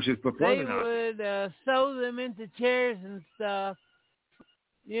 Which is before the Nazis. They would sew them into chairs and stuff,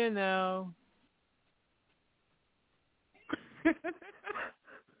 you know.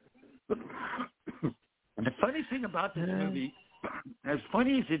 And the funny thing about this movie, as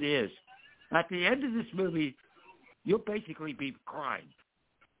funny as it is, at the end of this movie, you'll basically be crying.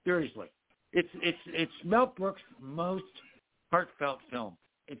 Seriously. It's Mel Brooks' most heartfelt film.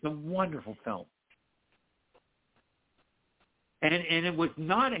 It's a wonderful film. And it was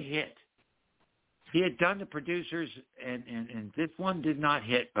not a hit. He had done the producers, and this one did not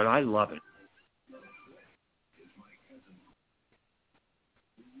hit, but I love it.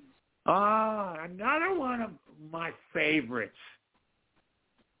 Another one of my favorites.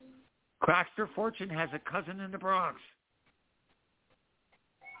 Crackster Fortune has a cousin in the Bronx.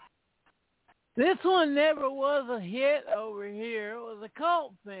 This one never was a hit over here. It was a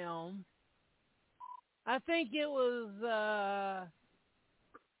cult film. I think it was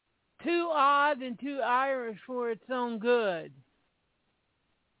too odd and too Irish for its own good.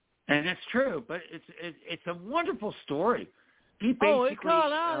 And it's true, but it's a wonderful story. It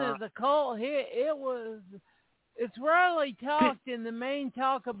caught on as a cult hit. It's rarely talked in the main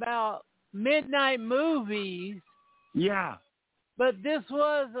talk about midnight movies. Yeah. But this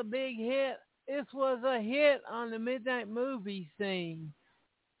was a big hit. This was a hit on the midnight movie scene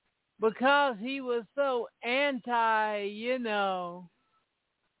because he was so anti, you know.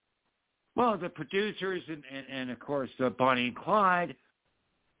 Well, the producers and of course Bonnie and Clyde.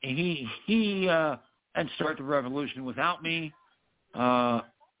 He and Start the Revolution Without Me.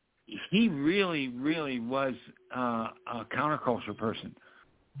 He really, really was a counterculture person.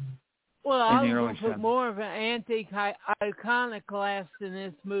 Well, I was going to put more of an anti-iconoclast in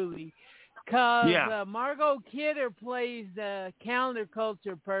this movie. Because Margot Kidder plays the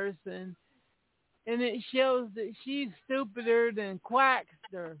counterculture person, and it shows that she's stupider than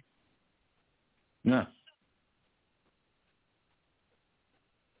Quackster. Yeah.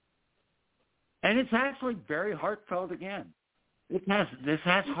 And it's actually very heartfelt again. This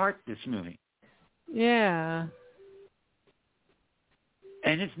has heart, this movie. Yeah.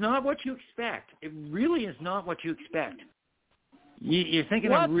 And it's not what you expect. It really is not what you expect. You're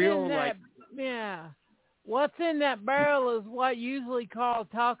thinking of real, like... Yeah. What's in that barrel is what usually Carl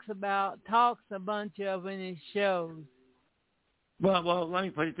talks a bunch of in his shows. Well, let me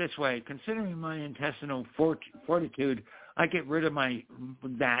put it this way. Considering my intestinal fortitude, I get rid of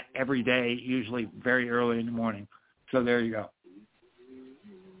that every day, usually very early in the morning. So there you go.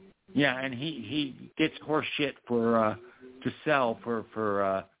 Yeah, and he gets horse shit to sell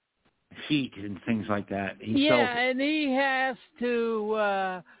for heat and things like that. And he has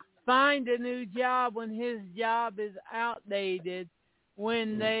to find a new job when his job is outdated.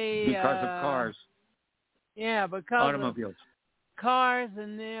 Because of cars. Yeah, because automobiles. Of cars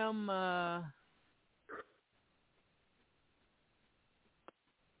and them.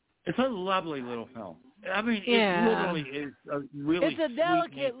 It's a lovely little film. I mean, Yeah. it literally is a really It's a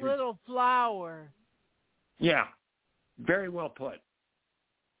delicate little flower. Yeah. Very well put.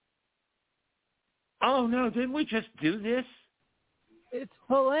 Oh, no, didn't we just do this? It's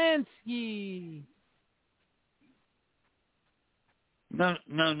Polanski.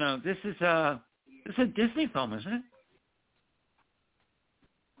 No. This is a Disney film, isn't it?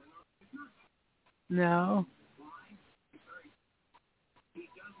 No.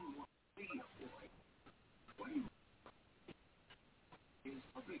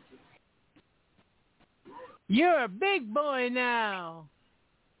 You're a big boy now.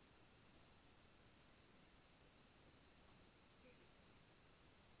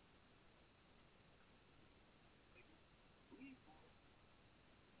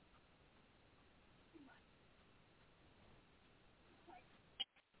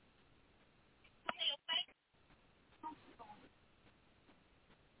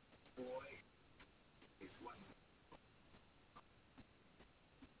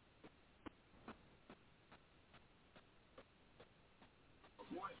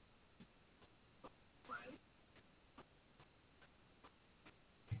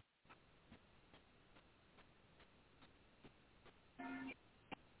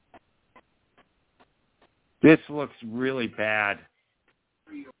 This looks really bad.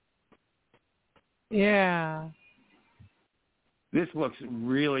 Yeah. This looks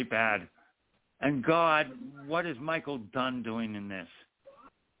really bad. And God, what is Michael Dunn doing in this?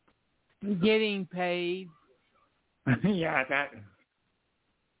 Getting paid. Yeah, that.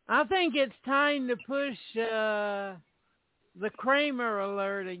 I think it's time to push the Kramer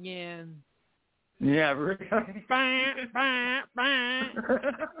alert again. Yeah, really. Bah, bah, bah.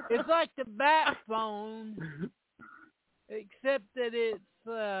 It's like the bat phone, except that it's,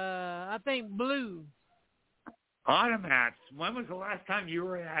 I think, blue. Automats. When was the last time you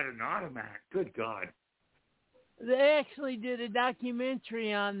were at an automat? Good God. They actually did a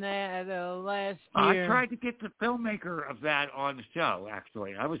documentary on that last year. I tried to get the filmmaker of that on the show,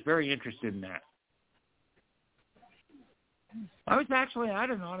 actually. I was very interested in that. I was actually at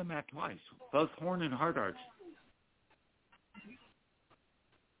an automat twice, both Horn and Hard Arts.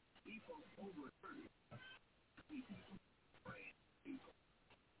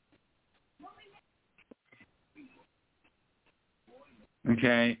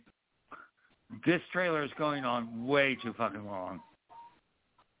 Okay. This trailer is going on way too fucking long.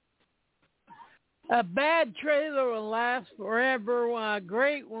 A bad trailer will last forever, while a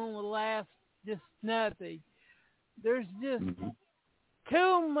great one will last just nothing. There's just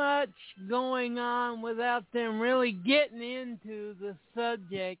too much going on without them really getting into the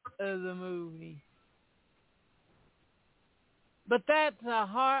subject of the movie. But that's a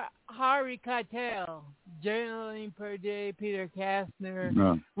Harvey Keitel, Geraldine Perdue, Peter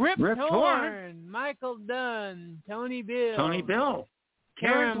Kastner, Rip Torn, Michael Dunn, Tony Bill,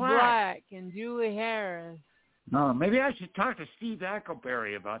 Karen Black, and Julie Harris. No, maybe I should talk to Steve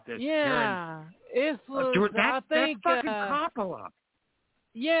Eckleberry about this. Yeah, this was, I think, that's fucking Coppola.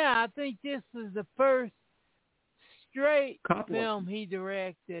 Yeah, I think this is the first straight film he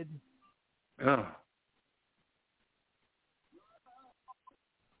directed. Ugh.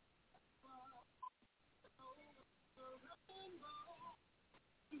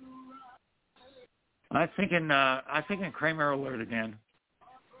 I'm thinking Kramer alert again.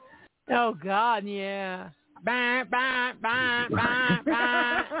 Oh God, yeah. Bah, bah, bah, bah,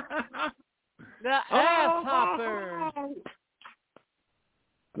 bah. The ass hopper.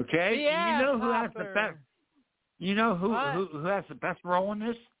 Okay, the you know who hopper. has the best? You know who has the best role in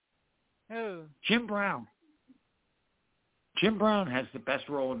this? Who? Jim Brown. Jim Brown has the best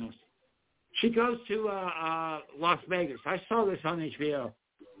role in this. She goes to Las Vegas. I saw this on HBO,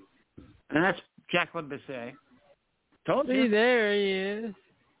 and that's Jacqueline Bisset. Told you. See, there he is.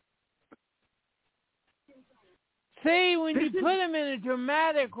 See, when you put him in a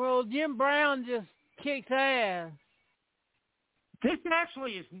dramatic role, Jim Brown just kicks ass. This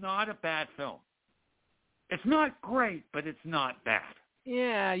actually is not a bad film. It's not great, but it's not bad.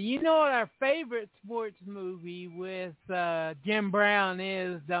 Yeah, you know what our favorite sports movie with Jim Brown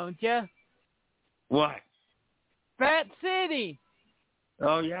is, don't you? What? Fat City.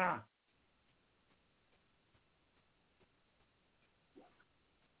 Oh, yeah.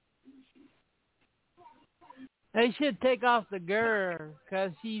 They should take off the girl,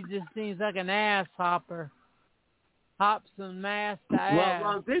 because she just seems like an ass hopper. Hops and mass to ass.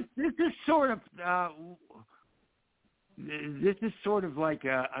 Well, this is sort of like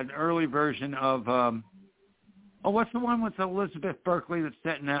an early version of what's the one with Elizabeth Berkley that's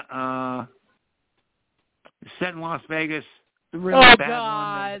set in Las Vegas? The really bad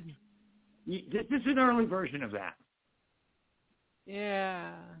God. one. This is an early version of that.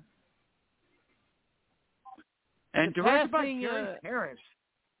 Yeah. And directed by Terry Harris,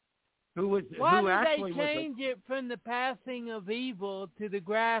 who actually Why did they change it from The Passing of Evil to The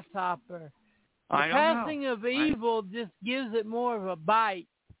Grasshopper? The Passing of Evil just gives it more of a bite.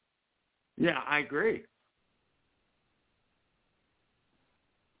 Yeah, I agree.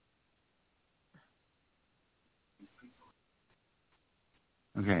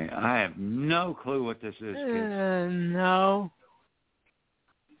 Okay, I have no clue what this is, kids. No.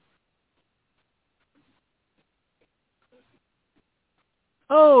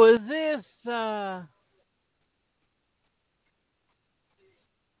 Oh, is this, No,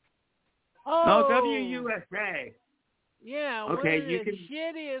 WUSA. Yeah, okay, one of the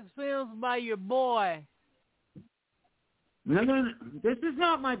shittiest films by your boy. No, this is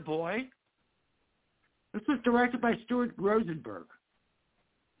not my boy. This was directed by Stuart Rosenberg.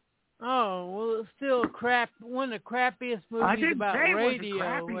 Oh, well, it's still one of the crappiest movies about radio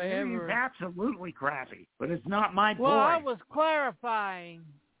ever. It's absolutely crappy, but it's not my boy. Well, I was clarifying.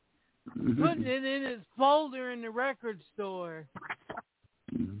 Putting it in its folder in the record store.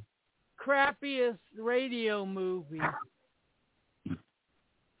 Crappiest radio movie.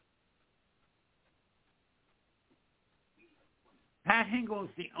 Pat Hingle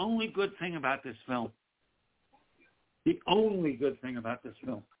is the only good thing about this film. The only good thing about this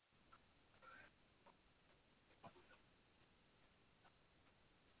film.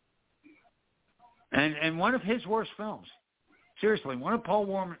 And one of his worst films. Seriously, one of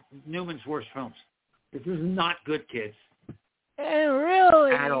Paul Newman's worst films. This is not good, kids. And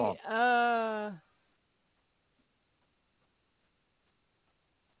really, at all.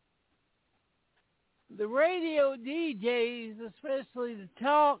 The radio DJs, especially the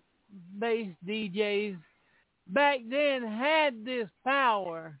talk-based DJs, back then had this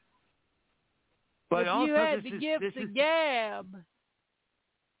power. But if you had the gift of gab,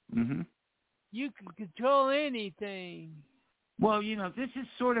 you could control anything. Well, this is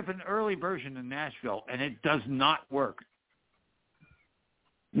sort of an early version of Nashville, and it does not work.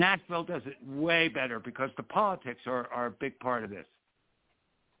 Nashville does it way better because the politics are a big part of this.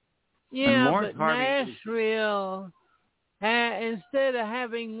 Yeah, but Nashville, instead of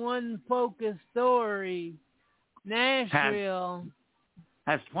having one focused story, Nashville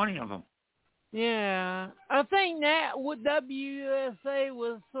has 20 of them. Yeah, I think that WUSA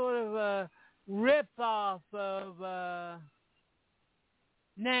was sort of a rip-off of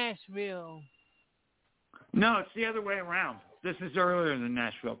Nashville. No, it's the other way around. This is earlier than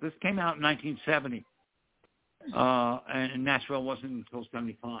Nashville. This came out in 1970, and Nashville wasn't until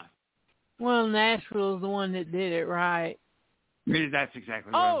 75. Well, Nashville's the one that did it right. Really, that's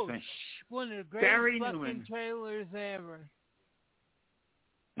exactly what I'm saying. One of the greatest fucking trailers ever.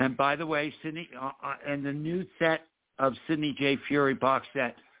 And by the way, Sidney, and the new set of Sidney J. Furie box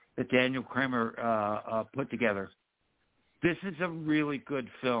set that Daniel Kramer put together, this is a really good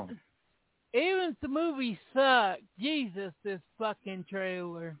film. Even if the movie sucked, Jesus, this fucking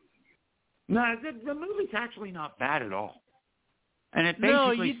trailer. No, the movie's actually not bad at all. And it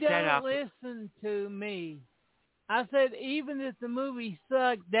basically set up... No, you don't listen to me. I said even if the movie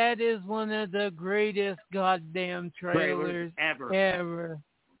sucked, that is one of the greatest goddamn trailers ever.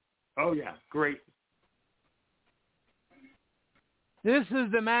 Oh, yeah. Great. This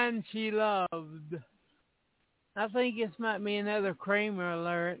is the man she loved. I think this might be another Kramer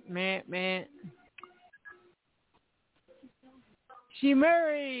alert. Man. She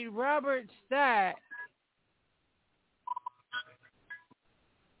married Robert Stack.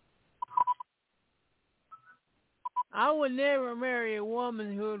 I would never marry a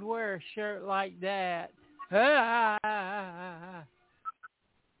woman who would wear a shirt like that.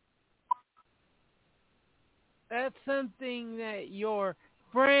 That's something that your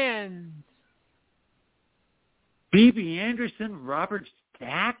friends... Phoebe Anderson, Robert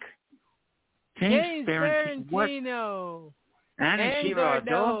Stack, James Tarantino, Anna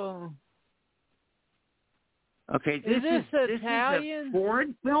Girardot. Okay, this is Italian? a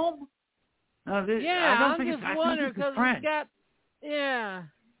foreign film? I'm just wondering because it's got,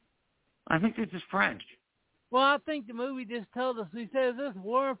 I think this is French. Well, I think the movie just told us. He says, this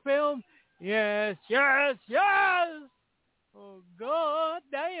war film? Yes. Oh, God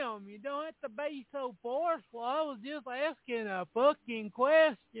damn, you don't have to be so forceful. I was just asking a fucking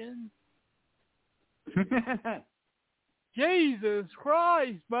question. Jesus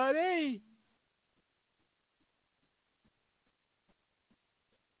Christ, buddy.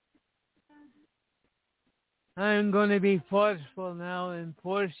 I'm going to be forceful now and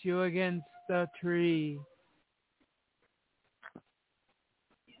force you against the tree.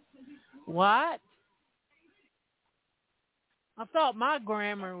 What? I thought my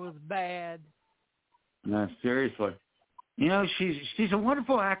grammar was bad. No, seriously. You know, she's a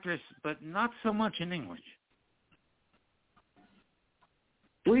wonderful actress, but not so much in English.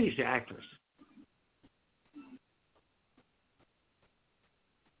 Swedish actress.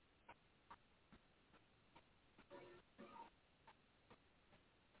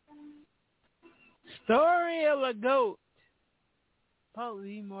 Story of a goat.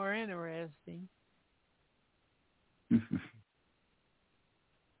 Probably more interesting.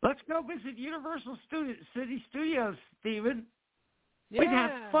 Let's go visit Universal City Studios, Stephen. Yeah. We'd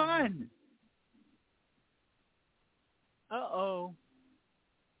have fun. Uh-oh.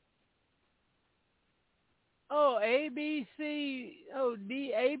 Oh, ABC. Oh,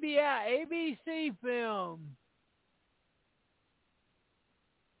 ABC film.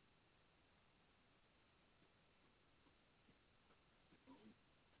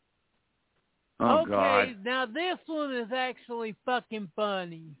 Oh, okay, God. Now this one is actually fucking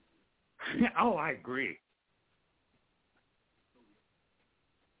funny. Oh, I agree.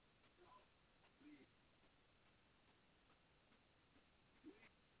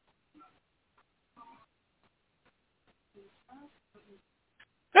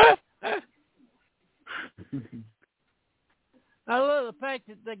 I love the fact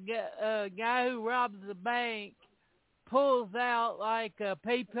that the guy who robs the bank pulls out like a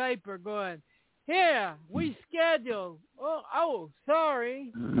paper going, "Here, we scheduled. Oh,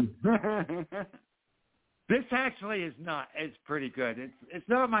 sorry." This actually is not. It's pretty good. It's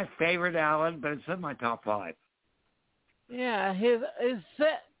not my favorite Alan, but it's in my top 5. Yeah, his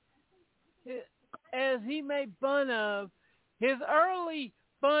as he made fun of, his early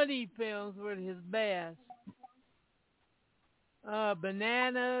funny films were his best.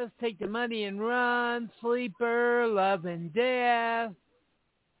 Bananas, Take the Money and Run, Sleeper, Love and Death.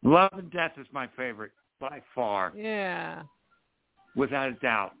 Love and Death is my favorite by far. Yeah. Without a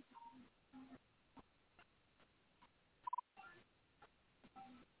doubt.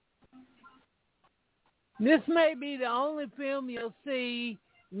 This may be the only film you'll see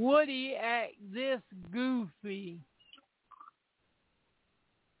Woody act this goofy.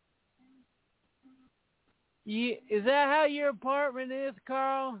 Is that how your apartment is,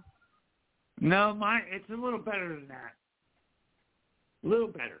 Carl? No, it's a little better than that. A little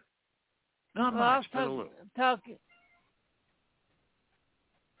better. Not much, but a little. Talking.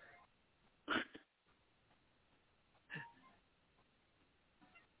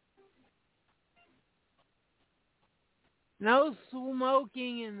 No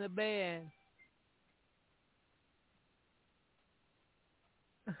smoking in the bed.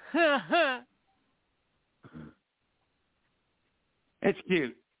 It's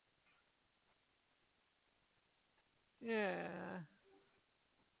cute. Yeah.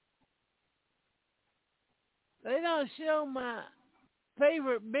 They don't show my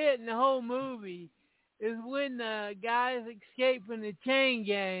favorite bit in the whole movie is when the guys escape from the chain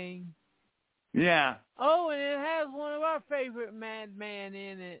gang. Yeah. Oh, and it has one of our favorite madmen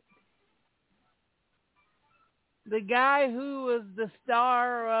in it. The guy who was the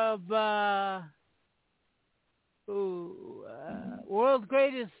star of World's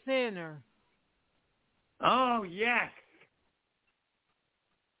Greatest Sinner. Oh, yes.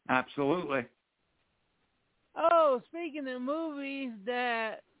 Absolutely. Oh, speaking of movies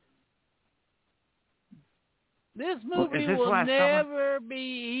that... This movie will never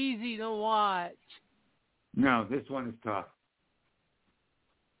be easy to watch. No, this one is tough.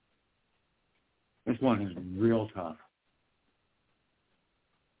 This one is real tough.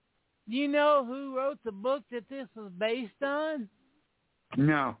 Do you know who wrote the book that this was based on?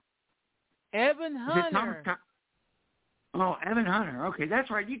 No. Evan Hunter. Oh, Evan Hunter. Okay, that's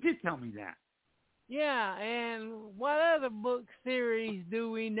right. You did tell me that. Yeah, and what other book series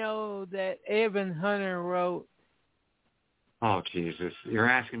do we know that Evan Hunter wrote? Oh, Jesus. You're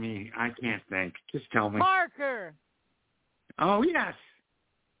asking me. I can't think. Just tell me. Parker. Oh, yes.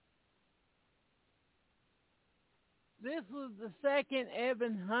 This was the second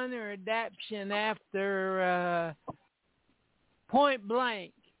Evan Hunter adaptation after Point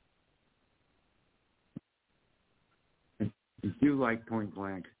Blank. You do like Point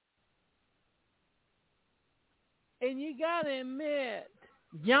Blank. And you got to admit,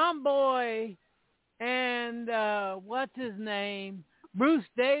 John Boy and what's his name, Bruce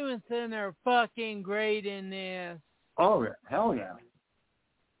Davidson are fucking great in this. Oh, hell yeah.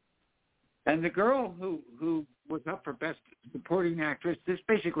 And the girl who was up for Best Supporting Actress, this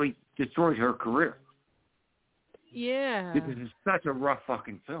basically destroyed her career. Yeah. Because it's such a rough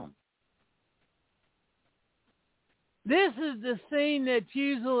fucking film. This is the scene that's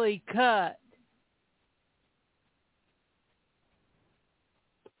usually cut.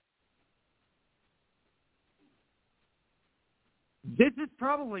 This is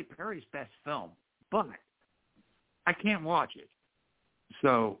probably Perry's best film, but I can't watch it.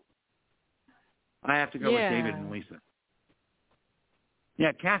 So I have to go with David and Lisa.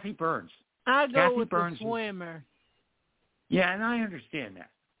 Yeah, Kathy Burns. I'll go Kathy with Burns the swimmer. Yeah, and I understand that.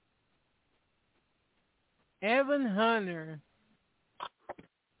 Evan Hunter.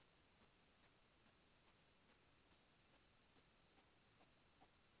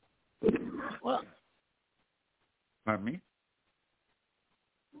 Well, pardon me?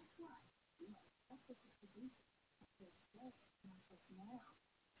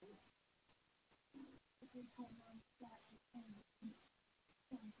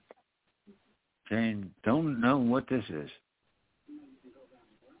 Jane, don't know what this is.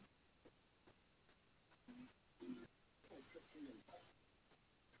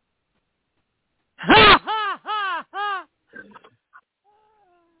 Ha ha ha ha!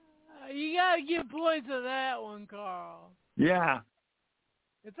 You gotta give points to that one, Carl. Yeah.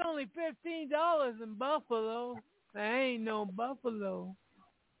 It's only $15 in Buffalo. There ain't no Buffalo.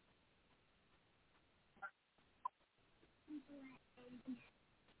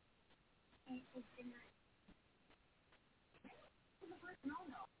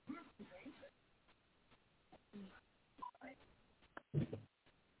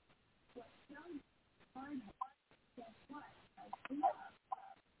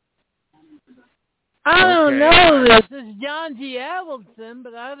 I don't know this. It's John G. Avildsen,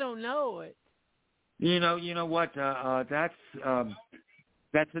 but I don't know it. You know what? That's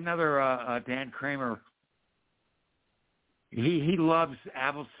another Dan Kramer. He loves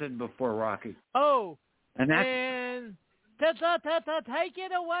Avildsen before Rocky. Oh, and that's take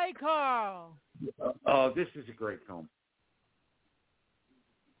it away, Carl. Oh, this is a great film.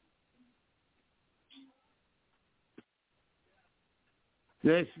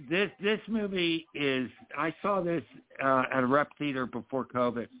 This movie is. I saw this at a rep theater before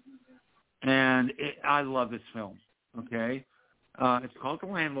COVID, and I love this film. Okay, it's called The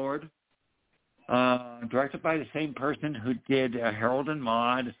Landlord, directed by the same person who did Harold and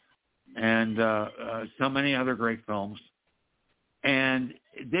Maude, and so many other great films. And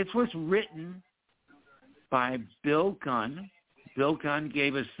this was written by Bill Gunn. Bill Gunn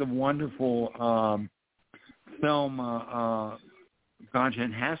gave us the wonderful film Ganja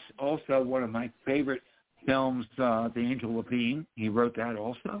and Hess, also one of my favorite films, The Angel Levine. He wrote that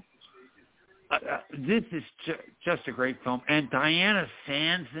also. This is just a great film. And Diana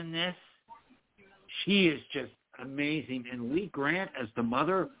Sands in this, she is just amazing. And Lee Grant as the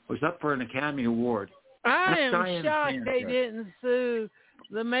mother was up for an Academy Award. I am shocked they didn't sue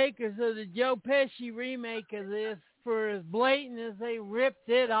the makers of the Joe Pesci remake of this for as blatant as they ripped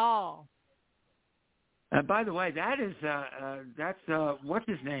it off. And by the way, that's what's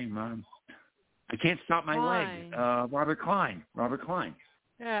his name? I Can't Stop My Leg. Robert Klein.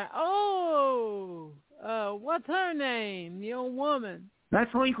 Yeah. Oh, what's her name? The old woman.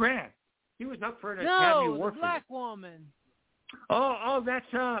 That's Lee Grant. He was up for an Academy Award. No, the black woman. Oh, that's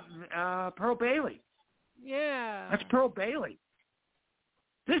Pearl Bailey. Yeah. That's Pearl Bailey.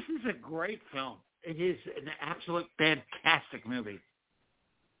 This is a great film. It is an absolute fantastic movie.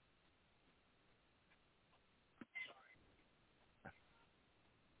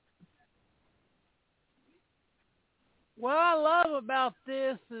 What I love about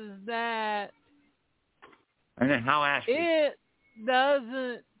this is that and then how Ashby. It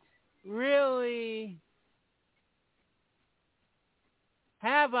doesn't really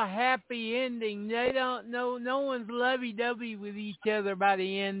have a happy ending. They don't know. No one's lovey-dovey with each other by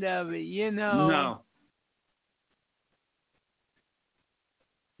the end of it, you know.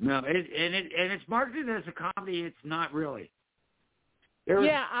 No, it's marketed as a comedy. It's not really. I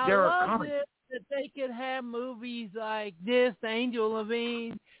love it that they could have movies like this, Angel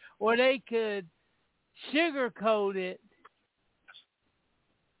Levine, or they could sugarcoat it.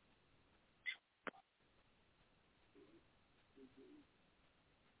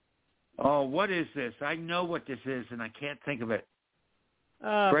 Oh, what is this? I know what this is, and I can't think of it.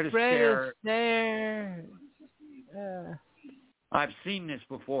 Fred Astaire. I've seen this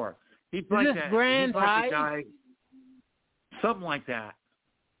before. He's like that. Grand He's like Heights? a guy, something like that.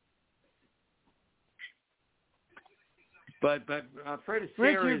 But Fred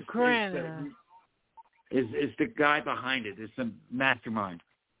Astaire is the guy behind it. Is the mastermind.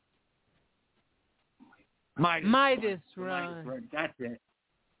 Midas Run. That's it.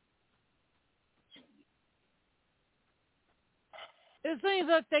 It seems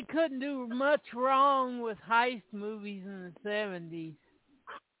like they couldn't do much wrong with heist movies in the 70s.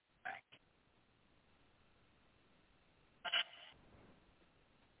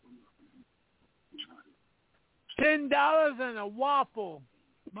 $10 and a waffle,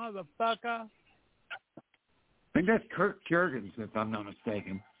 motherfucker. I think that's Kirk Jurgens, if I'm not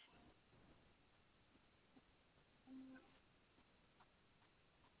mistaken.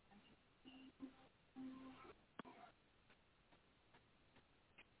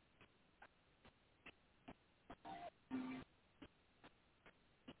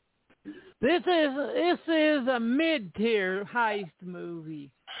 This is a mid-tier heist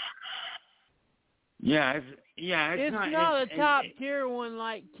movie. Yeah, it's not a top-tier one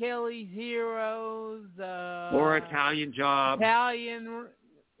like Kelly's Heroes. Or Italian Job. The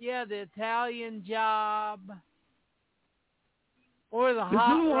Italian Job. Or the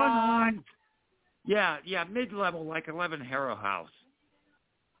Hot Rod. Yeah, mid-level, like 11 Harrow House.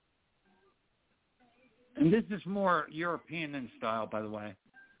 And this is more European in style, by the way.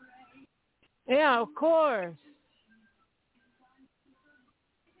 Yeah, of course.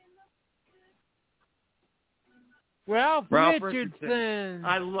 Ralph Richardson.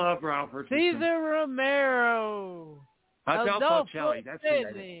 I love Ralph Richardson. Cesar Romero. Adolfo Celli. That's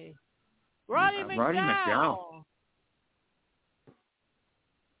Sidney. Roddy McDowell.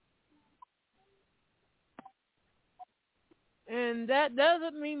 And that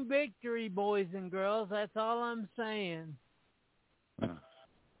doesn't mean victory, boys and girls. That's all I'm saying.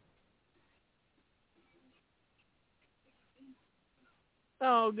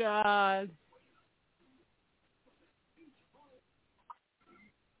 Oh, God.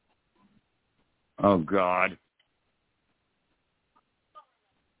 Oh, God.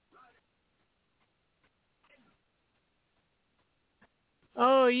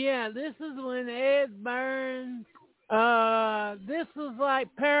 Oh, yeah. This is when Ed Burns... this was like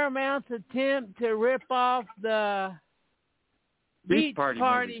Paramount's attempt to rip off the Beach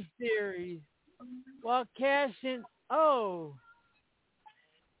Party series while cashing... Oh...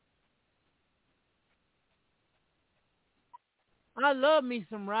 I love me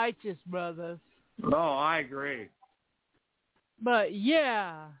some Righteous Brothers. Oh, I agree. But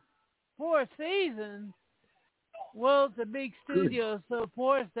yeah, 4 seasons. Well, it's a big studio, so of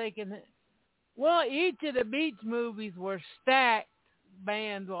course they can. Well, each of the Beach movies were stacked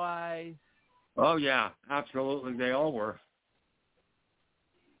band-wise. Oh yeah, absolutely, they all were.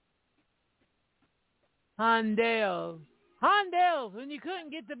 Hondells, when you couldn't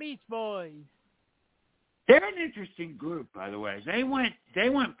get the Beach Boys. They're an interesting group, by the way. They went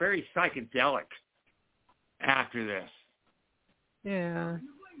very psychedelic after this. Yeah.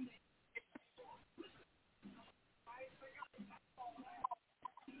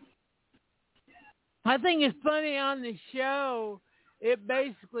 I think it's funny on the show, it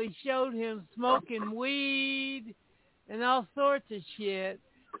basically showed him smoking weed and all sorts of shit.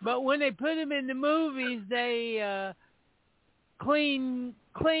 But when they put him in the movies, they clean,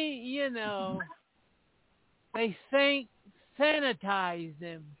 you know, they sanitized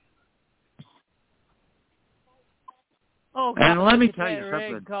him. Oh, God, and let me tell you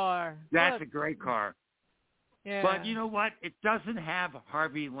something. Car. That's a great car. Yeah. But you know what? It doesn't have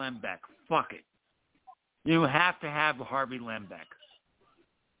Harvey Lembeck. Fuck it. You have to have Harvey Lembeck.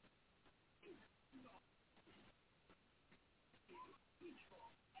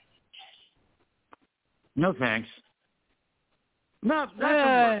 No thanks. Nothing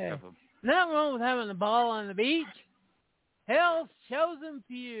wrong with having the ball on the beach. Hell's chosen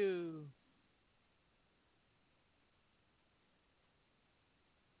few.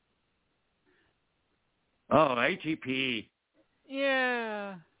 Oh, HEP.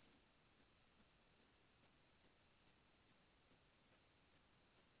 Yeah.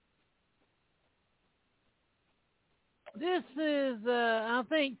 This is, I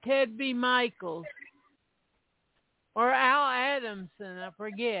think, Ted B. Michaels. Or Al Adamson, I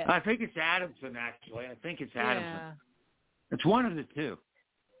forget. I think it's Adamson, actually. I think it's Adamson. Yeah. It's one of the two.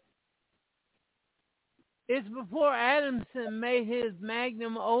 It's before Adamson made his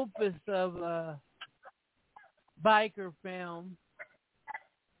magnum opus of biker film.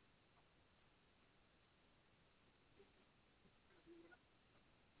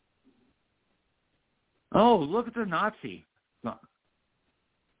 Oh, look at the Nazi.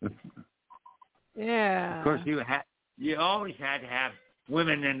 Yeah. Of course, you always had to have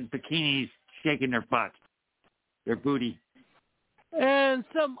women in bikinis shaking their butts, their booty. And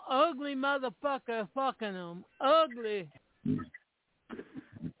some ugly motherfucker fucking them. Ugly.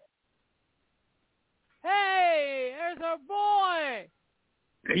 Hey, there's our boy.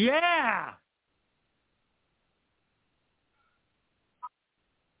 Yeah.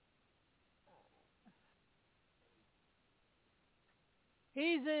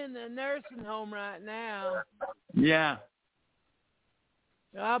 He's in a nursing home right now. Yeah.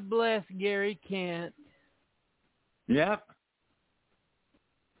 God bless Gary Kent. Yep.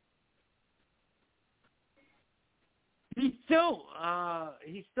 He's still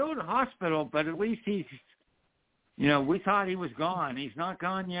in the hospital, but at least he's, we thought he was gone. He's not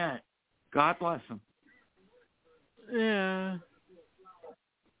gone yet. God bless him. Yeah.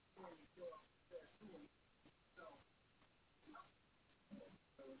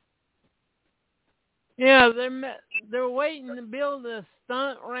 Yeah, they're waiting to build a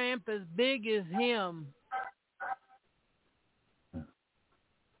stunt ramp as big as him.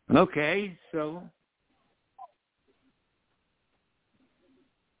 Okay, so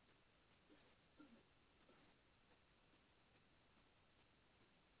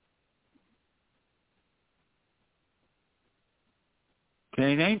it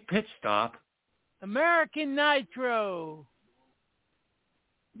ain't Pit Stop. American Nitro.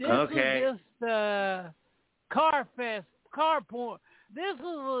 This Okay. was just car porn. This is a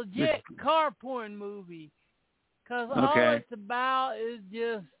legit car porn movie. Because all it's about is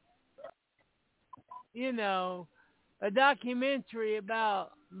just, a documentary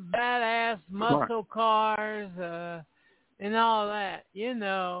about badass muscle cars and all that,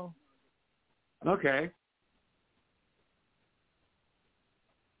 Okay.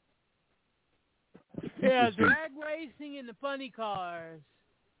 Yeah, drag racing and the funny cars.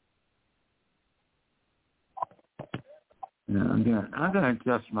 Yeah, I'm gonna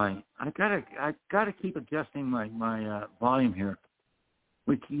adjust I gotta keep adjusting my volume here.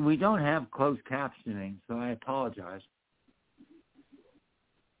 We don't have closed captioning, so I apologize.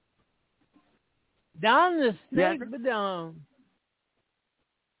 Down the snake, but down.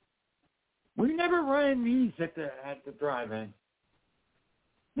 We never ran these at the drive-in.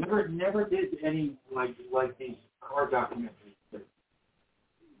 Never did any like these car documentaries.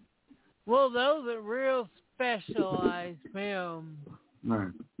 Well, those are real specialized films.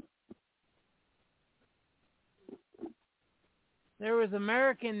 Right. There was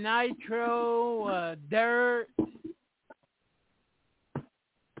American Nitro, Dirt.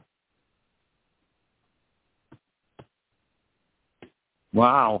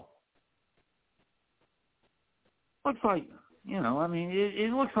 Wow. Looks like,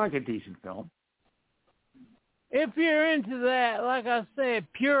 it looks like a decent film. If you're into that, like I said,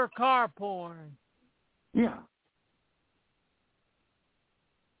 pure car porn. Yeah.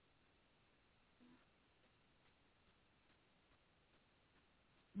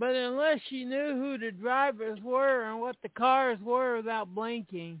 But unless you knew who the drivers were and what the cars were without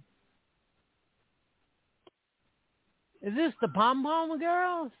blinking. Is this the Pom Pom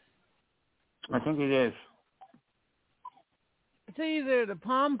Girls? I think it is. It's either the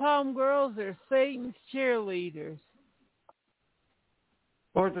Pom Pom Girls or Satan's Cheerleaders.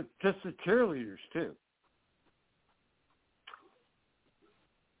 Or just the cheerleaders, too.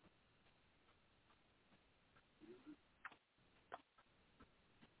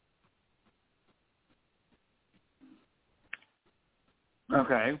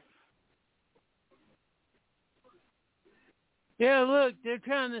 Okay. Yeah, look, they're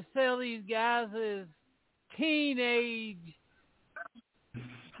trying to sell these guys as teenage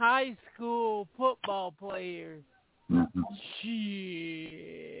high school football players. Mm-hmm.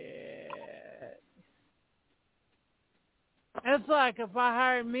 Shit. That's like if I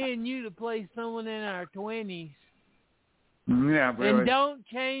hired me and you to play someone in our 20s. Yeah, really. And don't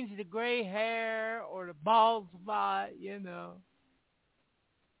change the gray hair or the bald spot,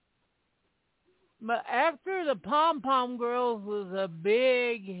 But after the Pom Pom Girls was a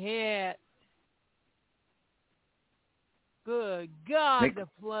big hit, good God, the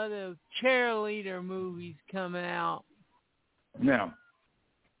flood of cheerleader movies coming out. Yeah.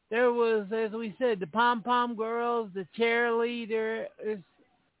 There was, as we said, the Pom Pom Girls, the cheerleaders,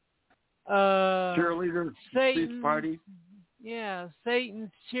 Cheerleader, Satan's Party. Yeah,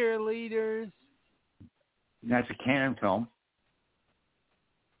 Satan's Cheerleaders. That's a Canon film.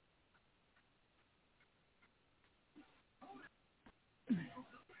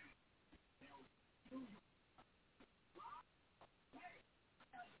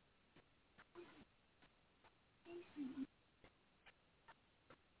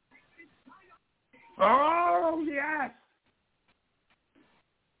 Oh, yes!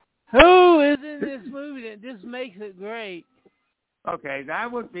 Who is in this movie that just makes it great? Okay,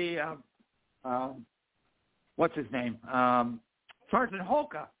 that would be, what's his name? Sergeant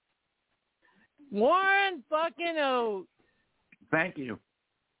Holka. Warren fucking Oates. Thank you.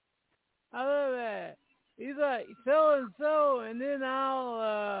 I love that. He's like, so-and-so, and then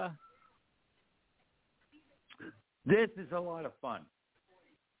I'll, This is a lot of fun.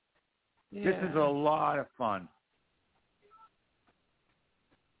 Yeah. This is a lot of fun.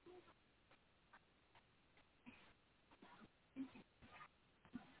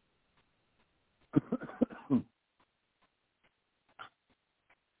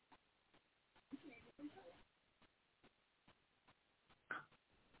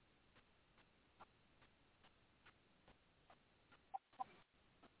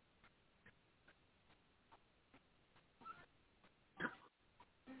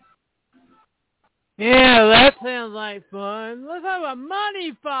 Yeah, that sounds like fun. Let's have a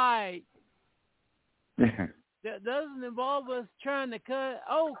money fight. That doesn't involve us trying to cut.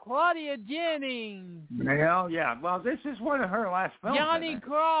 Oh, Claudia Jennings. Well, yeah. Well, this is one of her last films. Johnny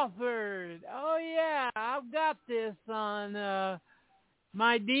Crawford. Oh, yeah. I've got this on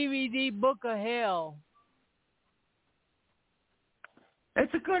my DVD Book of Hell.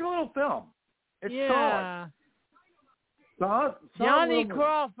 It's a good little film. It's solid. Johnny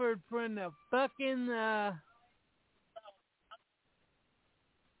Crawford from the fucking great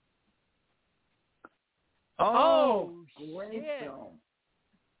shit. film.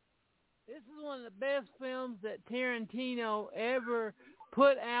 This is one of the best films that Tarantino ever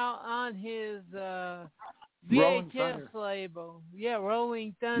put out on his VHS label. Yeah,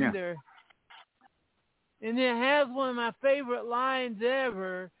 Rolling Thunder. Yeah. And it has one of my favorite lines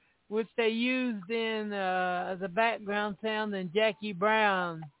ever, which they used in as a background sound in Jackie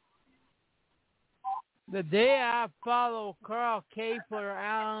Brown. The day I follow Carl Kafer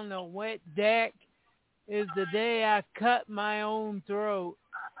out on a wet deck is the day I cut my own throat.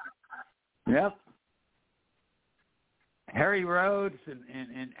 Yep. Harry Rhodes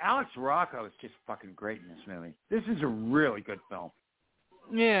and Alex Rocco is just fucking great in this movie. This is a really good film.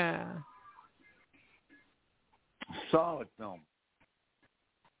 Yeah. Solid film.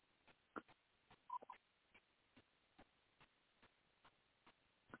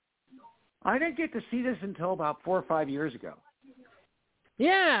 I didn't get to see this until about 4 or 5 years ago.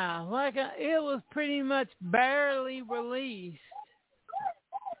 Yeah, it was pretty much barely released.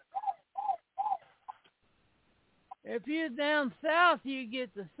 If you're down south, you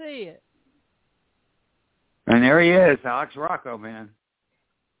get to see it. And there he is, Alex Rocco, man.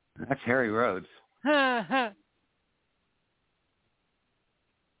 That's Harry Rhodes.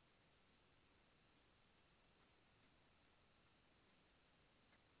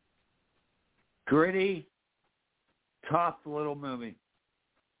 Gritty, tough little movie.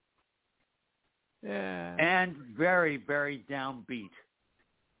 Yeah. And very, very downbeat.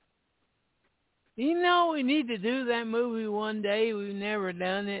 You know, we need to do that movie one day. We've never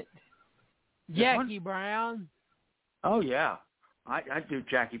done it. Jackie Brown. Oh, yeah. I'd do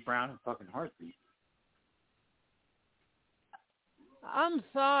Jackie Brown in fucking heartbeat. I'm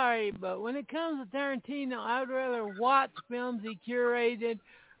sorry, but when it comes to Tarantino, I'd rather watch films he curated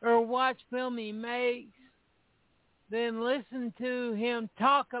or watch film he makes than listen to him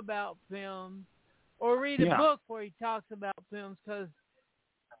talk about films or read a book where he talks about films, because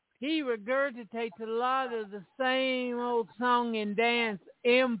he regurgitates a lot of the same old song and dance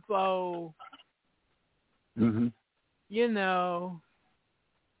info. Mm-hmm. You know.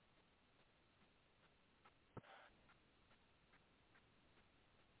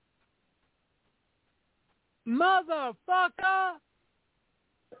 Motherfucker!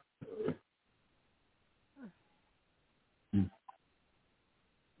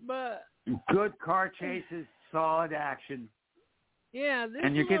 But good car chases, solid action. Yeah, this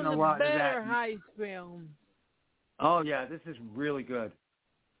and you're is getting one a of lot the of better that. heist films. Oh yeah, this is really good.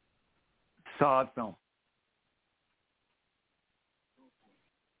 Solid film.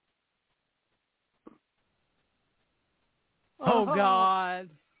 Oh God.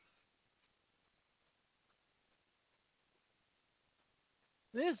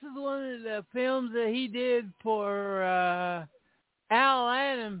 This is one of the films that he did for Al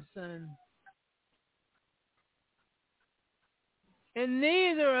Adamson. And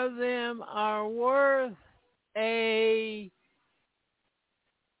neither of them are worth a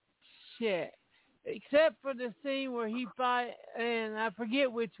shit. Except for the scene where he fight, and I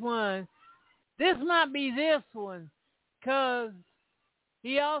forget which one. This might be this one. Because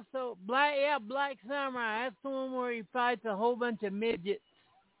he also, Black Samurai, that's the one where he fights a whole bunch of midgets.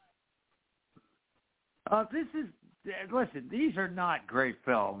 Listen, these are not great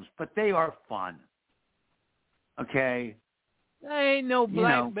films, but they are fun. Okay? There ain't no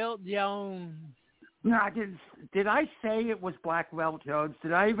Black Belt Jones. No, I didn't. Did I say it was Black Belt Jones?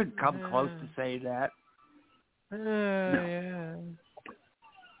 Did I even come close to say that? No.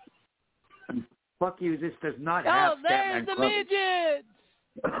 Yeah. Fuck you, this does not have there's the midgets!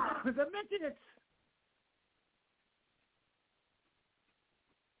 The midgets!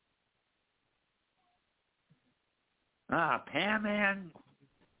 Pan Am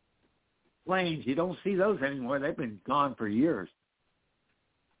planes. You don't see those anymore. They've been gone for years.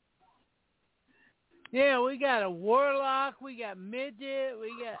 Yeah, we got a warlock, we got midget,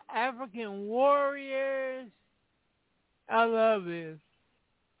 we got African warriors. I love this.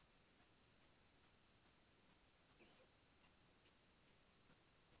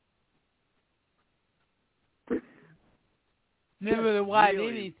 Never to watch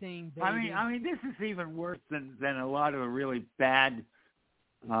anything, baby. I mean, this is even worse than a lot of the really bad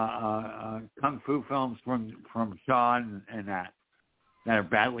kung fu films from Shaw and that are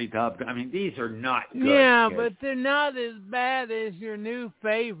badly dubbed. I mean, these are not good. Yeah, kids. but they're not as bad as your new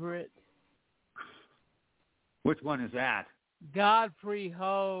favorite. Which one is that? Godfrey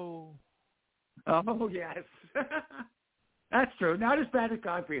Ho. Oh, yes. That's true. Not as bad as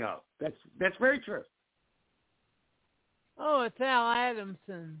Godfrey Ho. That's very true. Oh, it's Al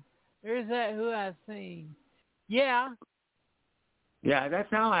Adamson. There's that who I've seen. Yeah. Yeah,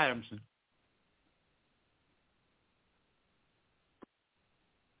 that's Al Adamson.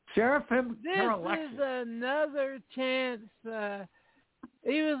 Sheriff him. This is another chance.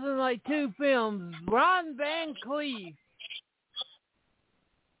 He was in like 2 films. Ron Van Cleef.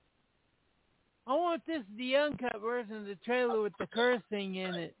 I want this the uncut version of the trailer with the cursing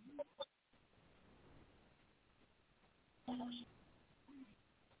in it.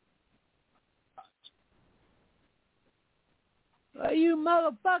 You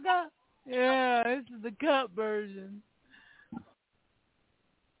motherfucker! Yeah, this is the cut version.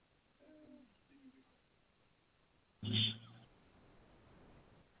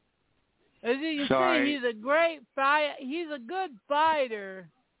 As you can see, he's a great fighter. He's a good fighter.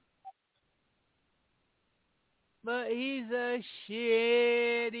 But he's a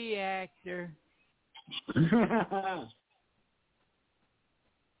shitty actor.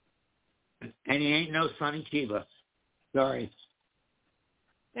 And he ain't no Sonny Chiba. Sorry.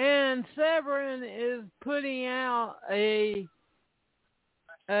 And Severin is putting out a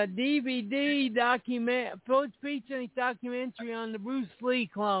DVD featuring documentary on the Bruce Lee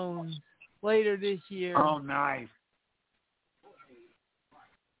clones later this year. Oh, nice.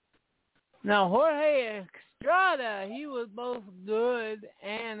 Now, Jorge Estrada, he was both good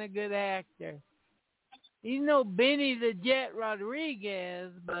and a good actor. He's no Benny the Jet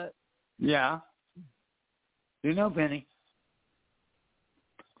Rodriguez, but... Yeah. You know Benny.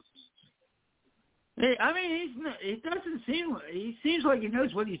 I mean, he seems like he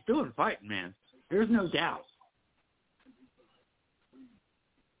knows what he's doing fighting, man. There's no doubt.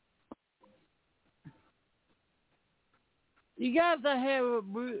 You got to have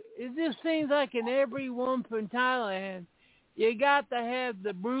it just seems like in every one from Thailand, you got to have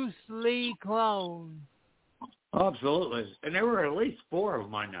the Bruce Lee clone. Absolutely. And there were at least 4 of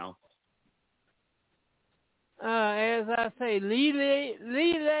them, I know. As I say, Lile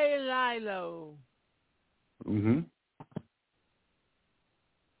Lilo. Mm-hmm.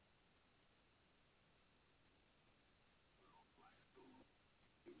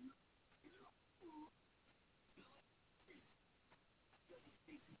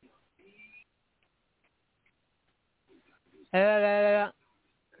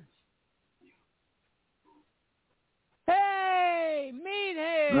 Hey,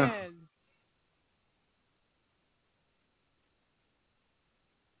 meathead!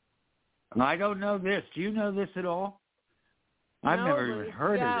 I don't know this. Do you know this at all? I've never even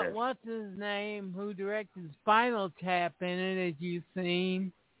heard of this. What's his name? Who directed Spinal Tap in it? As you've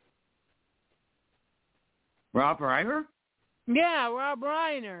seen, Rob Reiner? Yeah, Rob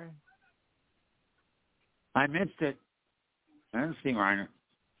Reiner. I missed it. I didn't see Reiner.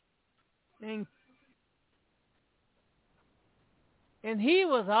 And he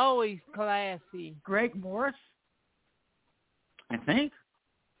was always classy. Greg Morris? I think.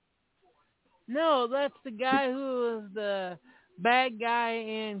 No, that's the guy who was the bad guy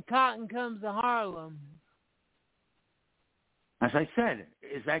in Cotton Comes to Harlem. As I said,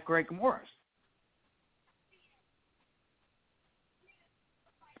 is that Greg Morris?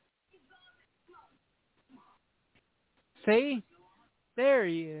 See? There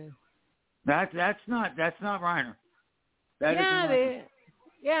he is. That's not Reiner. That it is.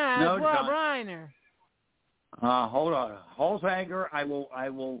 Yeah, no, it's Rob Reiner. Hold on. Holzanger, I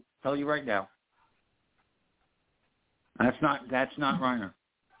will tell you right now. That's not Reiner.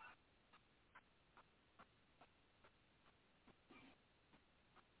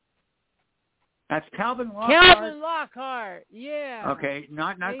 That's Calvin Lockhart. Calvin Lockhart, yeah. Okay,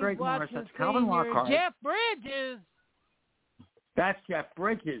 not Greg Morris. That's Calvin Lockhart. Jeff Bridges. That's Jeff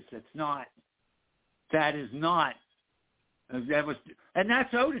Bridges. It's not. That is not. That was, and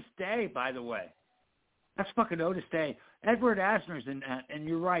that's Otis Day, by the way. That's fucking Otis Day. Edward Asner's in that, and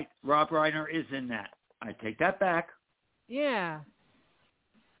you're right. Rob Reiner is in that. I take that back. Yeah.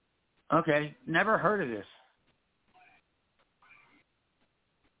 Okay, never heard of this.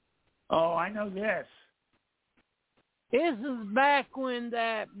 Oh, I know this. This is back when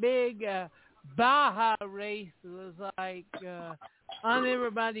that big Baja race was like on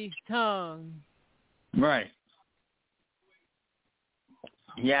everybody's tongue. Right.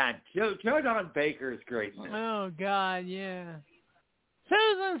 Yeah, Joe Don Baker is great. Man. Oh, God, yeah.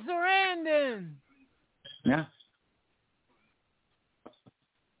 Susan Sarandon. Yeah.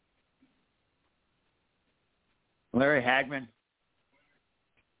 Larry Hagman.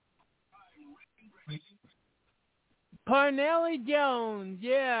 Parnelli Jones,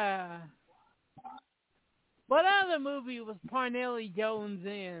 yeah. What other movie was Parnelli Jones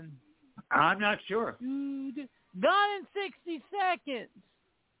in? I'm not sure. Gone in 60 Seconds.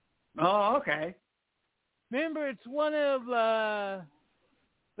 Oh, okay. Remember, it's one of the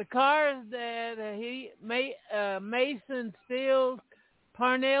cars that Mason steals.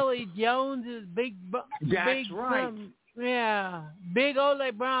 Parnelli Jones's big. That's right. Big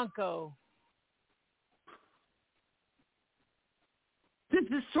Ole Bronco. This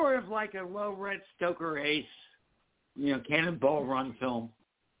is sort of like a low-rent Stoker Ace, Cannonball Run film,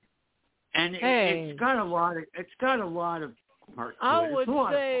 and it's got a lot of parts to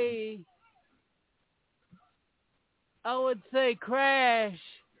it. I would say Crash.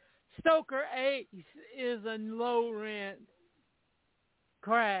 Stoker Ace is a low-rent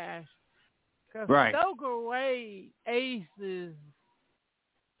Crash. Right. Stoker Ace is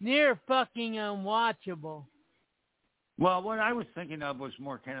near fucking unwatchable. Well, what I was thinking of was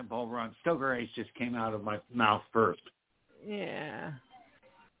more Cannonball Run. Stoker Ace just came out of my mouth first. Yeah.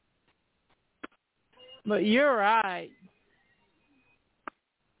 But you're right.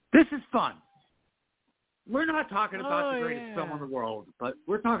 This is fun. We're not talking about the greatest yeah. film in the world, but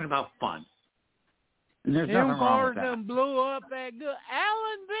we're talking about fun. And there's nothing wrong with that. Blew up that good.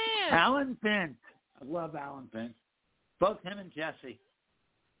 Alan Bent. I love Alan Bent. Both him and Jesse.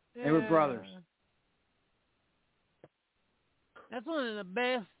 Yeah. They were brothers. That's one of the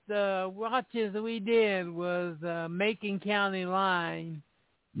best watches we did was Macon County Line.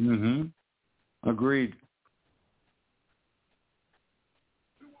 Mm-hmm. Agreed.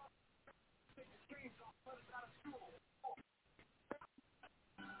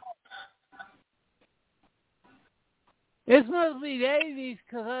 This must be the 80s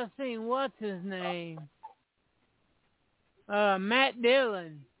because I've seen what's his name? Matt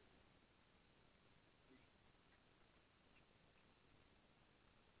Dillon.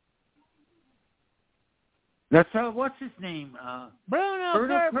 That's what's his name? Bruno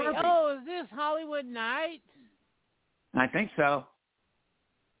Kirby. Oh, is this Hollywood Nights? I think so.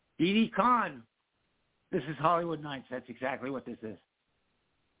 Dee Dee Khan. This is Hollywood Nights. That's exactly what this is.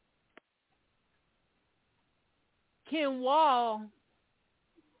 Ken Wall.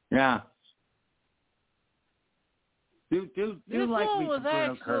 Yeah. Do this like one me was Bruno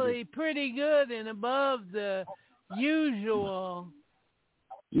actually Kirby. pretty good and above the usual.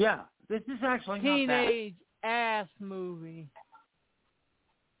 Yeah, this is actually teenage ass movie.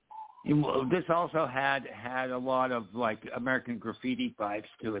 This also had a lot of like American Graffiti vibes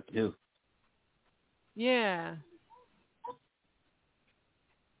to it too. Yeah.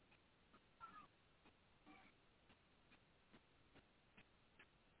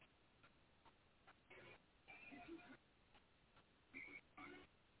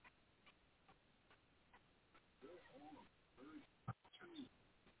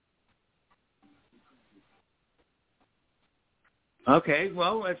 Okay,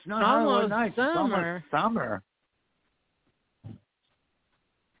 well, it's not Hollywood Nights. It's almost summer.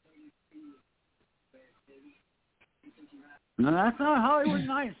 No, that's not Hollywood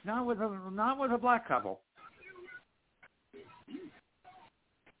Nights. Not with a black couple.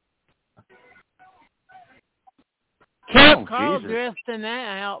 Carl dressed in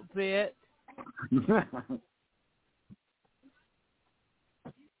that outfit.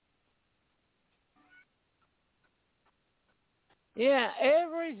 Yeah,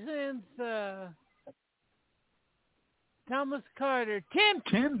 ever since Thomas Carter,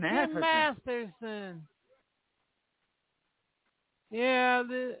 Tim Masterson. Yeah,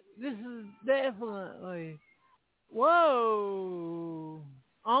 this is definitely. Whoa!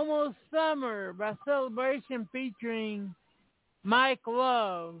 Almost Summer by Celebration featuring Mike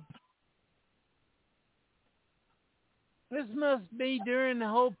Love. This must be during the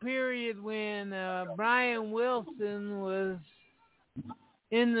whole period when Brian Wilson was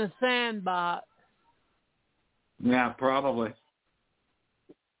in the Sandbox. Yeah, probably.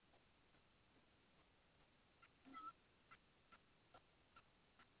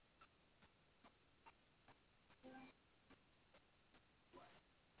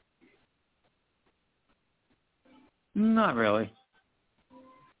 Not really.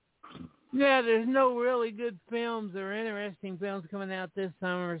 Yeah, there's no really good films or interesting films coming out this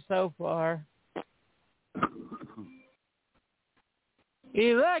summer so far.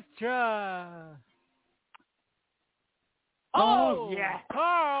 Electra. Oh yeah.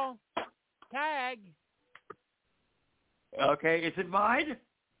 Carl. Tag. Okay, is it mine?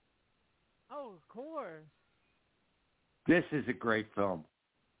 Oh, of course. This is a great film.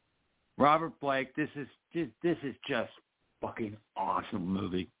 Robert Blake, this is just fucking awesome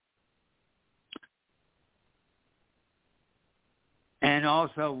movie. And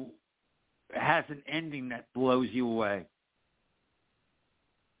also has an ending that blows you away.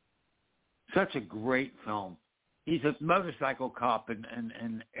 Such a great film. He's a motorcycle cop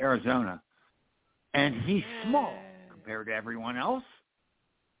in Arizona. And he's small compared to everyone else.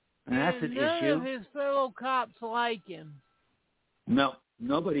 And that's an issue. None of his fellow cops like him. No,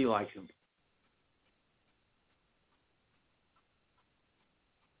 nobody likes him.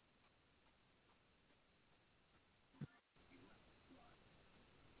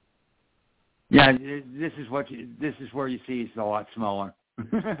 Yeah, this is where you see he's a lot smaller.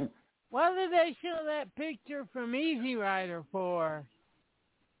 Why did they show that picture from Easy Rider for?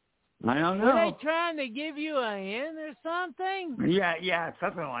 I don't know. Were they trying to give you a hint or something? Yeah,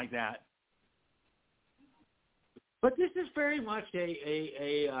 something like that. But this is very much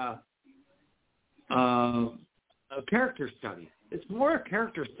a character study. It's more a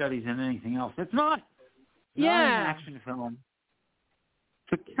character study than anything else. It's not an action film.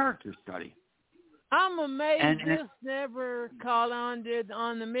 It's a character study. I'm amazed this never caught on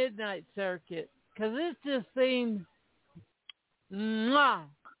the Midnight Circuit, because it just seemed, mwah.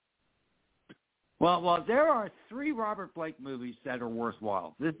 Well, there are 3 Robert Blake movies that are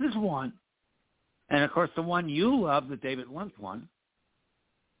worthwhile. This is one. And, of course, the one you love, the David Lynch one.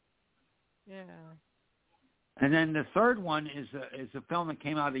 Yeah. And then the third one is a film that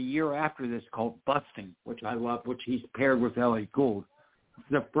came out a year after this called Busting, which I love, which he's paired with Elliot Gould.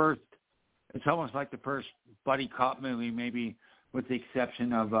 It's almost like the first buddy cop movie, maybe with the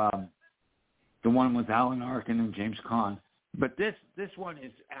exception of the one with Alan Arkin and James Caan. But this one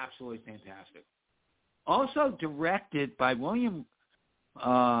is absolutely fantastic. Also directed by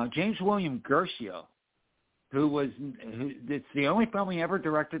James William Guercio, who it's the only film he ever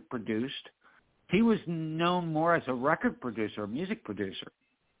directed, produced. He was known more as a record producer, a music producer,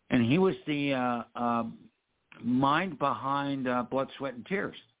 and he was the mind behind Blood, Sweat, and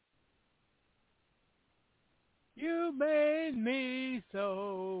Tears. You made me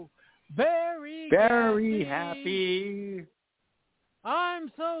so very happy.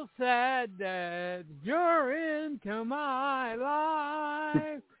 I'm so sad that you're into my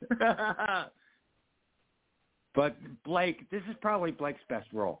life. But Blake, this is probably Blake's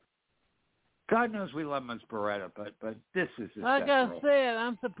best role. God knows we love him as Beretta, but this is his like best I role. said,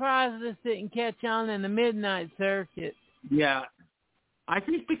 I'm surprised this didn't catch on in the Midnight Circuit. Yeah. I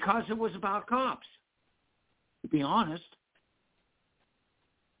think because it was about cops, to be honest.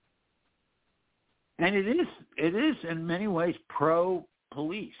 And it is in many ways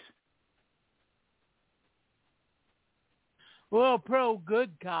pro-police. Well,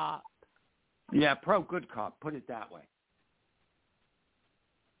 pro-good cop. Yeah, pro-good cop, put it that way.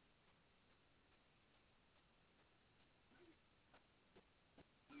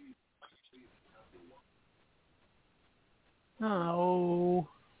 Oh.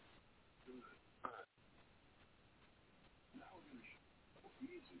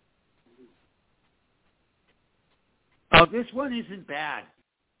 Oh, this one isn't bad.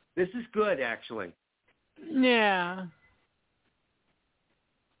 This is good, actually. Yeah.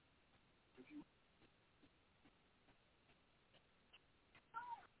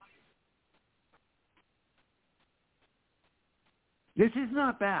 This is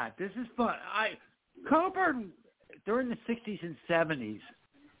not bad. This is fun. Coburn, during the 60s and 70s,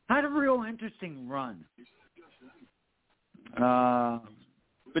 had a real interesting run.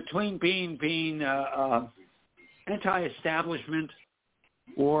 Between being anti-establishment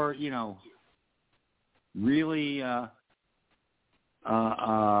or, really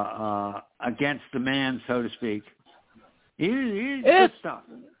against the man, so to speak. It's good stuff.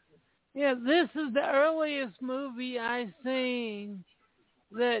 Yeah, this is the earliest movie I've seen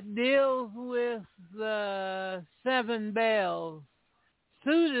that deals with the 7 bells.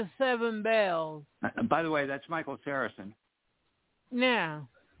 Sue the 7 bells. By the way, that's Michael Saracen. Yeah.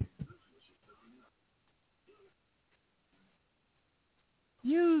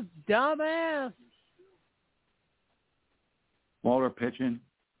 You dumbass. Walter Pitchin.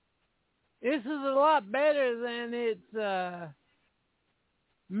 This is a lot better than its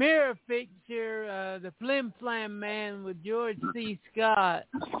mirror picture, The Flim Flam Man with George C. Scott.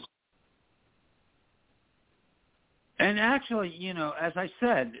 And actually, as I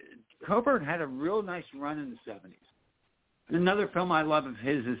said, Coburn had a real nice run in the 70s. Another film I love of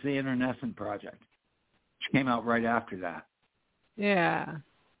his is The Internecine Project, which came out right after that. Yeah.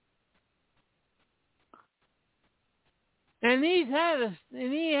 And he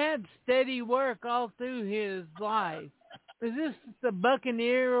had steady work all through his life. Is this the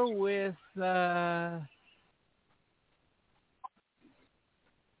Buccaneer with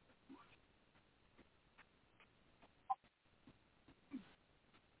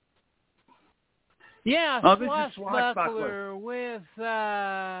Yeah, this is Swashbuckler with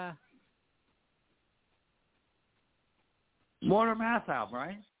Walter Matthau,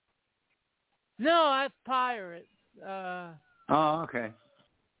 right? No, that's Pirates. Okay.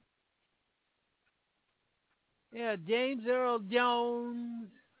 Yeah, James Earl Jones.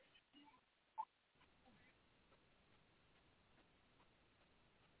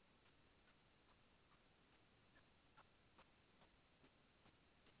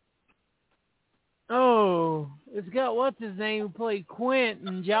 Oh, it's got what's his name who played Quint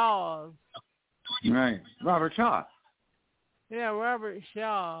in Jaws. Right. Robert Shaw. Yeah, Robert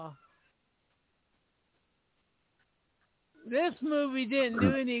Shaw. This movie didn't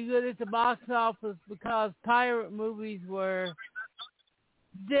do any good at the box office because pirate movies were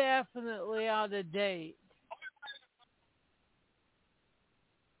definitely out of date.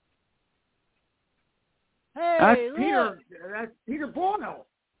 Hey, look. That's Peter Boyle.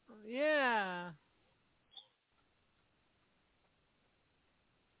 Yeah.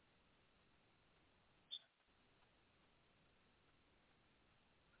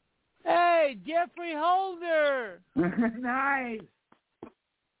 Hey, Jeffrey Holder. Nice.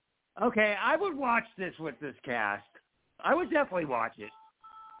 Okay, I would watch this with this cast. I would definitely watch it.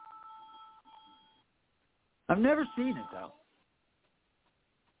 I've never seen it, though.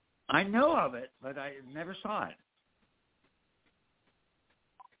 I know of it, but I never saw it.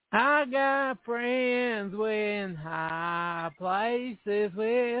 I got friends in high places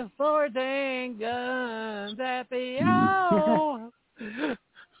with 14 guns at the old.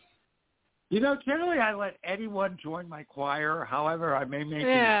 Generally I let anyone join my choir. However, I may make an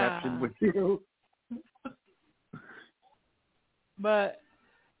exception with you. But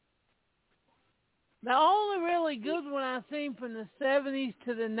the only really good one I've seen from the 70s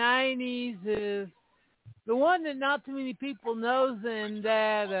to the 90s is the one that not too many people knows, and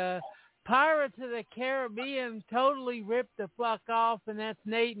that Pirates of the Caribbean totally ripped the fuck off, and that's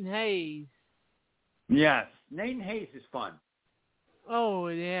Nathan Hayes. Yes, Nathan Hayes is fun. Oh,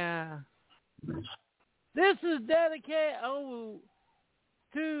 yeah. This is dedicated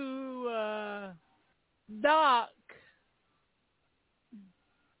to Doc.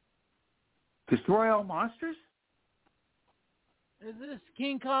 Destroy All Monsters? Is this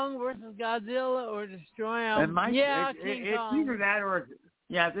King Kong versus Godzilla or Destroy All? King Kong. It's either that or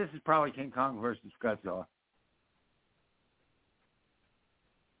this is probably King Kong versus Godzilla.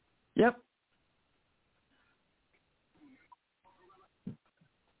 Yep.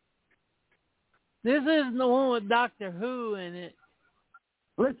 This isn't the one with Doctor Who in it.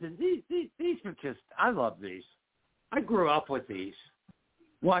 Listen, these are just, I love these. I grew up with these.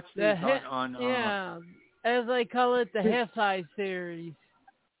 Watch these on as they call it, the Hesai series.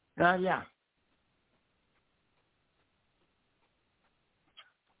 Yeah.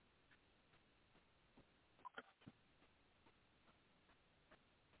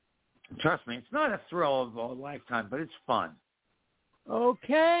 Trust me, it's not a thrill of a lifetime, but it's fun.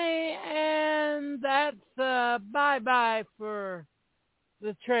 Okay, and that's bye-bye for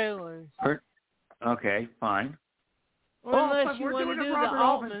the trailers. Okay, fine. Unless you want to do the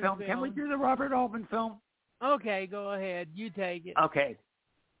Altman film. Can we do the Robert Altman film? Okay, go ahead. You take it. Okay,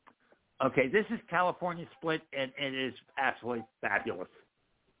 this is California Split, and it is absolutely fabulous.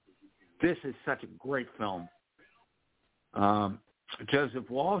 This is such a great film. Joseph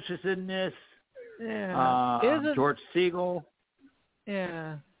Walsh is in this. Yeah. George Segal.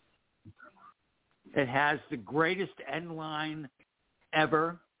 Yeah. It has the greatest end line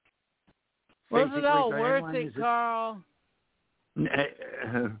ever. Was it all worth it, Carl? No,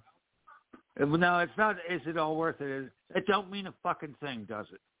 it's not. Is it all worth it? It don't mean a fucking thing, does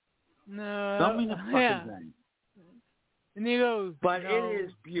it? No. Don't mean a fucking thing. And he goes, but it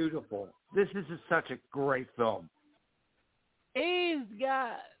is beautiful. This is such a great film. It's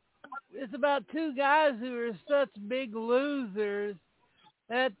about two guys who are such big losers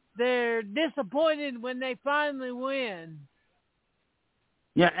that they're disappointed when they finally win.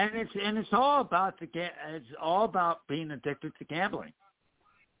 Yeah, and it's all about it's all about being addicted to gambling.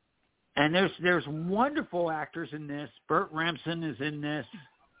 And there's wonderful actors in this. Burt Remsen is in this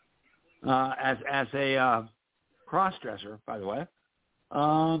as a cross-dresser, by the way.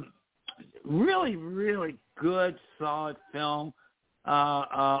 Really, really good, solid film.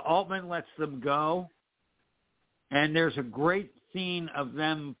 Altman lets them go, and there's a great scene of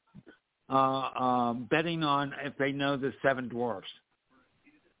them betting on if they know the Seven Dwarfs,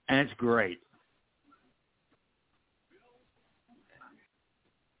 and it's great.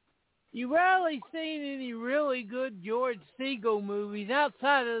 You rarely seen any really good George Segal movies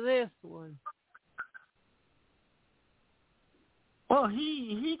outside of this one. Well,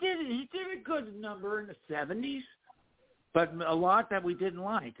 he did a good number in the 70s, but a lot that we didn't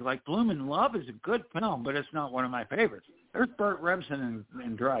like. Like Bloomin' Love is a good film, but it's not one of my favorites. There's Burt Remsen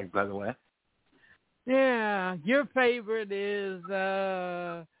in Drag, by the way. Yeah, your favorite is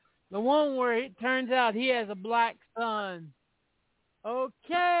the one where it turns out he has a black son.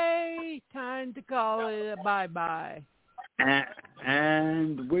 Okay, time to call it a bye-bye.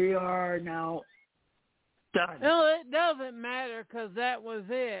 And we are now done. No, it doesn't matter because that was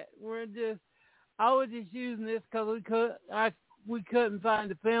it. I was just using this because we couldn't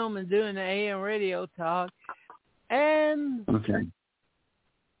find the film and doing the AM radio talk. And okay,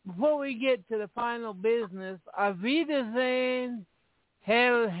 before we get to the final business, Auf Wiedersehen,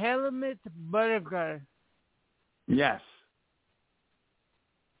 Helmut Berger. Yes.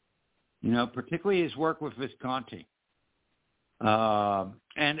 You know, particularly his work with Visconti. And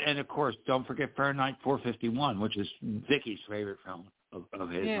of course, don't forget Fahrenheit 451, which is Vicky's favorite film of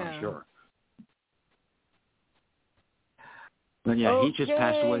his, yeah. I'm sure. But yeah, okay. He just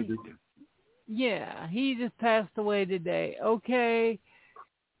passed away today. Yeah, he just passed away today. Okay.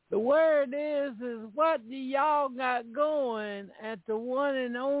 The word is what do y'all got going at the one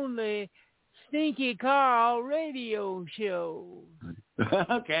and only Stinky Carl radio show?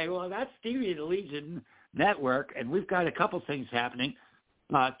 Okay, well, that's Stevie the Legion Network, and we've got a couple things happening.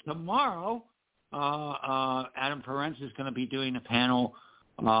 Tomorrow, Adam Ferencz is going to be doing a panel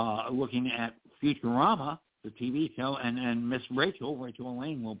looking at Futurama, the TV show, and Miss Rachel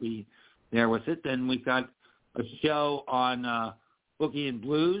Elaine will be there with it. Then we've got a show on Boogie and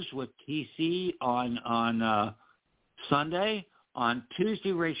Blues with TC on Sunday. On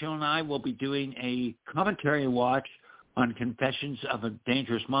Tuesday, Rachel and I will be doing a commentary watch on Confessions of a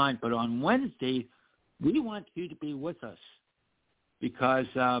Dangerous Mind. But on Wednesday, we want you to be with us because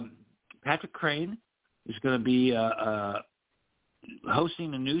Patrick Crane is going to be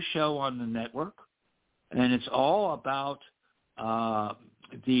hosting a new show on the network, and it's all about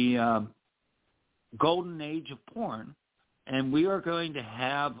the golden age of porn. And we are going to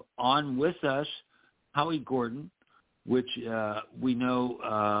have on with us Howie Gordon, which we know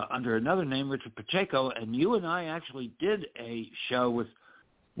under another name, Richard Pacheco, and you and I actually did a show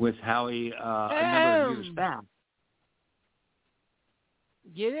with Howie a number of years back.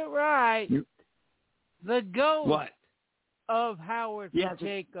 Get it right. The ghost of Howard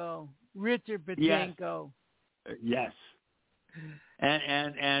Pacheco, Richard Pacheco. Yes.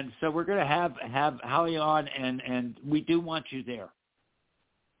 And so we're going to have Howie on, and we do want you there.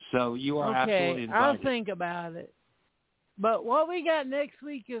 So you are absolutely invited. I'll think about it. But what we got next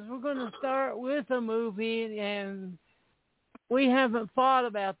week is we're going to start with a movie, and we haven't thought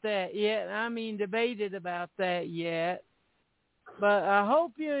about that yet. I mean, debated about that yet. But I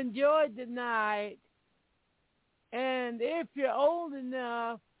hope you enjoyed tonight. And if you're old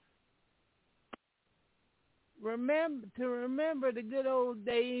enough, remember the good old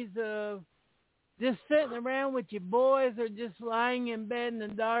days of just sitting around with your boys or just lying in bed in the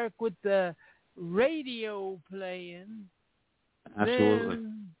dark with the radio playing. Absolutely.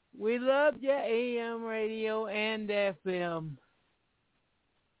 Then we loved your AM radio and FM.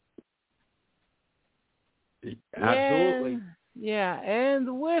 Absolutely.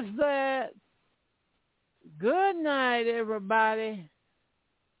 And with that, good night, everybody.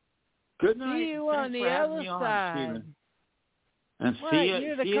 Good night. See you on the other side. Stephen. And see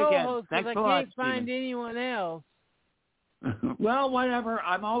you're the see co-host you again. Thanks I a lot, can't find anyone else. Well, whatever.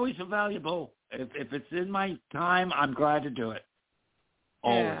 I'm always available. If it's in my time, I'm glad to do it.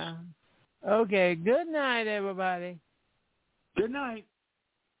 Always. Yeah. Okay. Good night, everybody. Good night.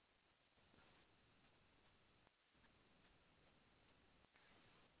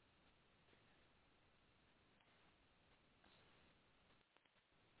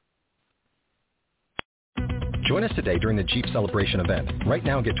 Join us today during the Jeep Celebration event. Right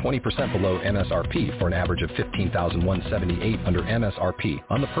now, get 20% below MSRP for an average of $15,178 under MSRP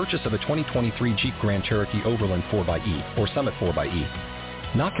on the purchase of a 2023 Jeep Grand Cherokee Overland 4xE or Summit 4xE.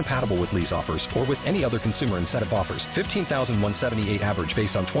 Not compatible with lease offers or with any other consumer incentive offers. $15,178 average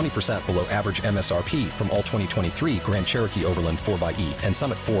based on 20% below average MSRP from all 2023 Grand Cherokee Overland 4xE and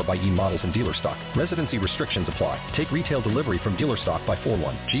Summit 4xE models in dealer stock. Residency restrictions apply. Take retail delivery from dealer stock by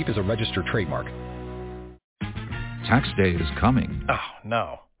 4/1. Jeep is a registered trademark. Tax day is coming. Oh,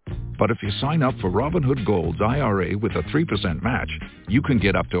 no. But if you sign up for Robinhood Gold's IRA with a 3% match, you can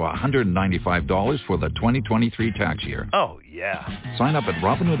get up to $195 for the 2023 tax year. Oh, yeah. Sign up at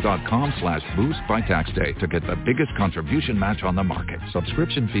Robinhood.com/boost by tax day to get the biggest contribution match on the market.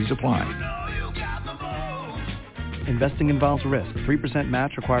 Subscription fees apply. Investing involves risk. 3%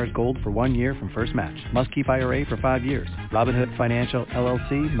 match requires gold for 1 year from first match. Must keep IRA for 5 years. Robinhood Financial,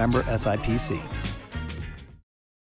 LLC, member SIPC.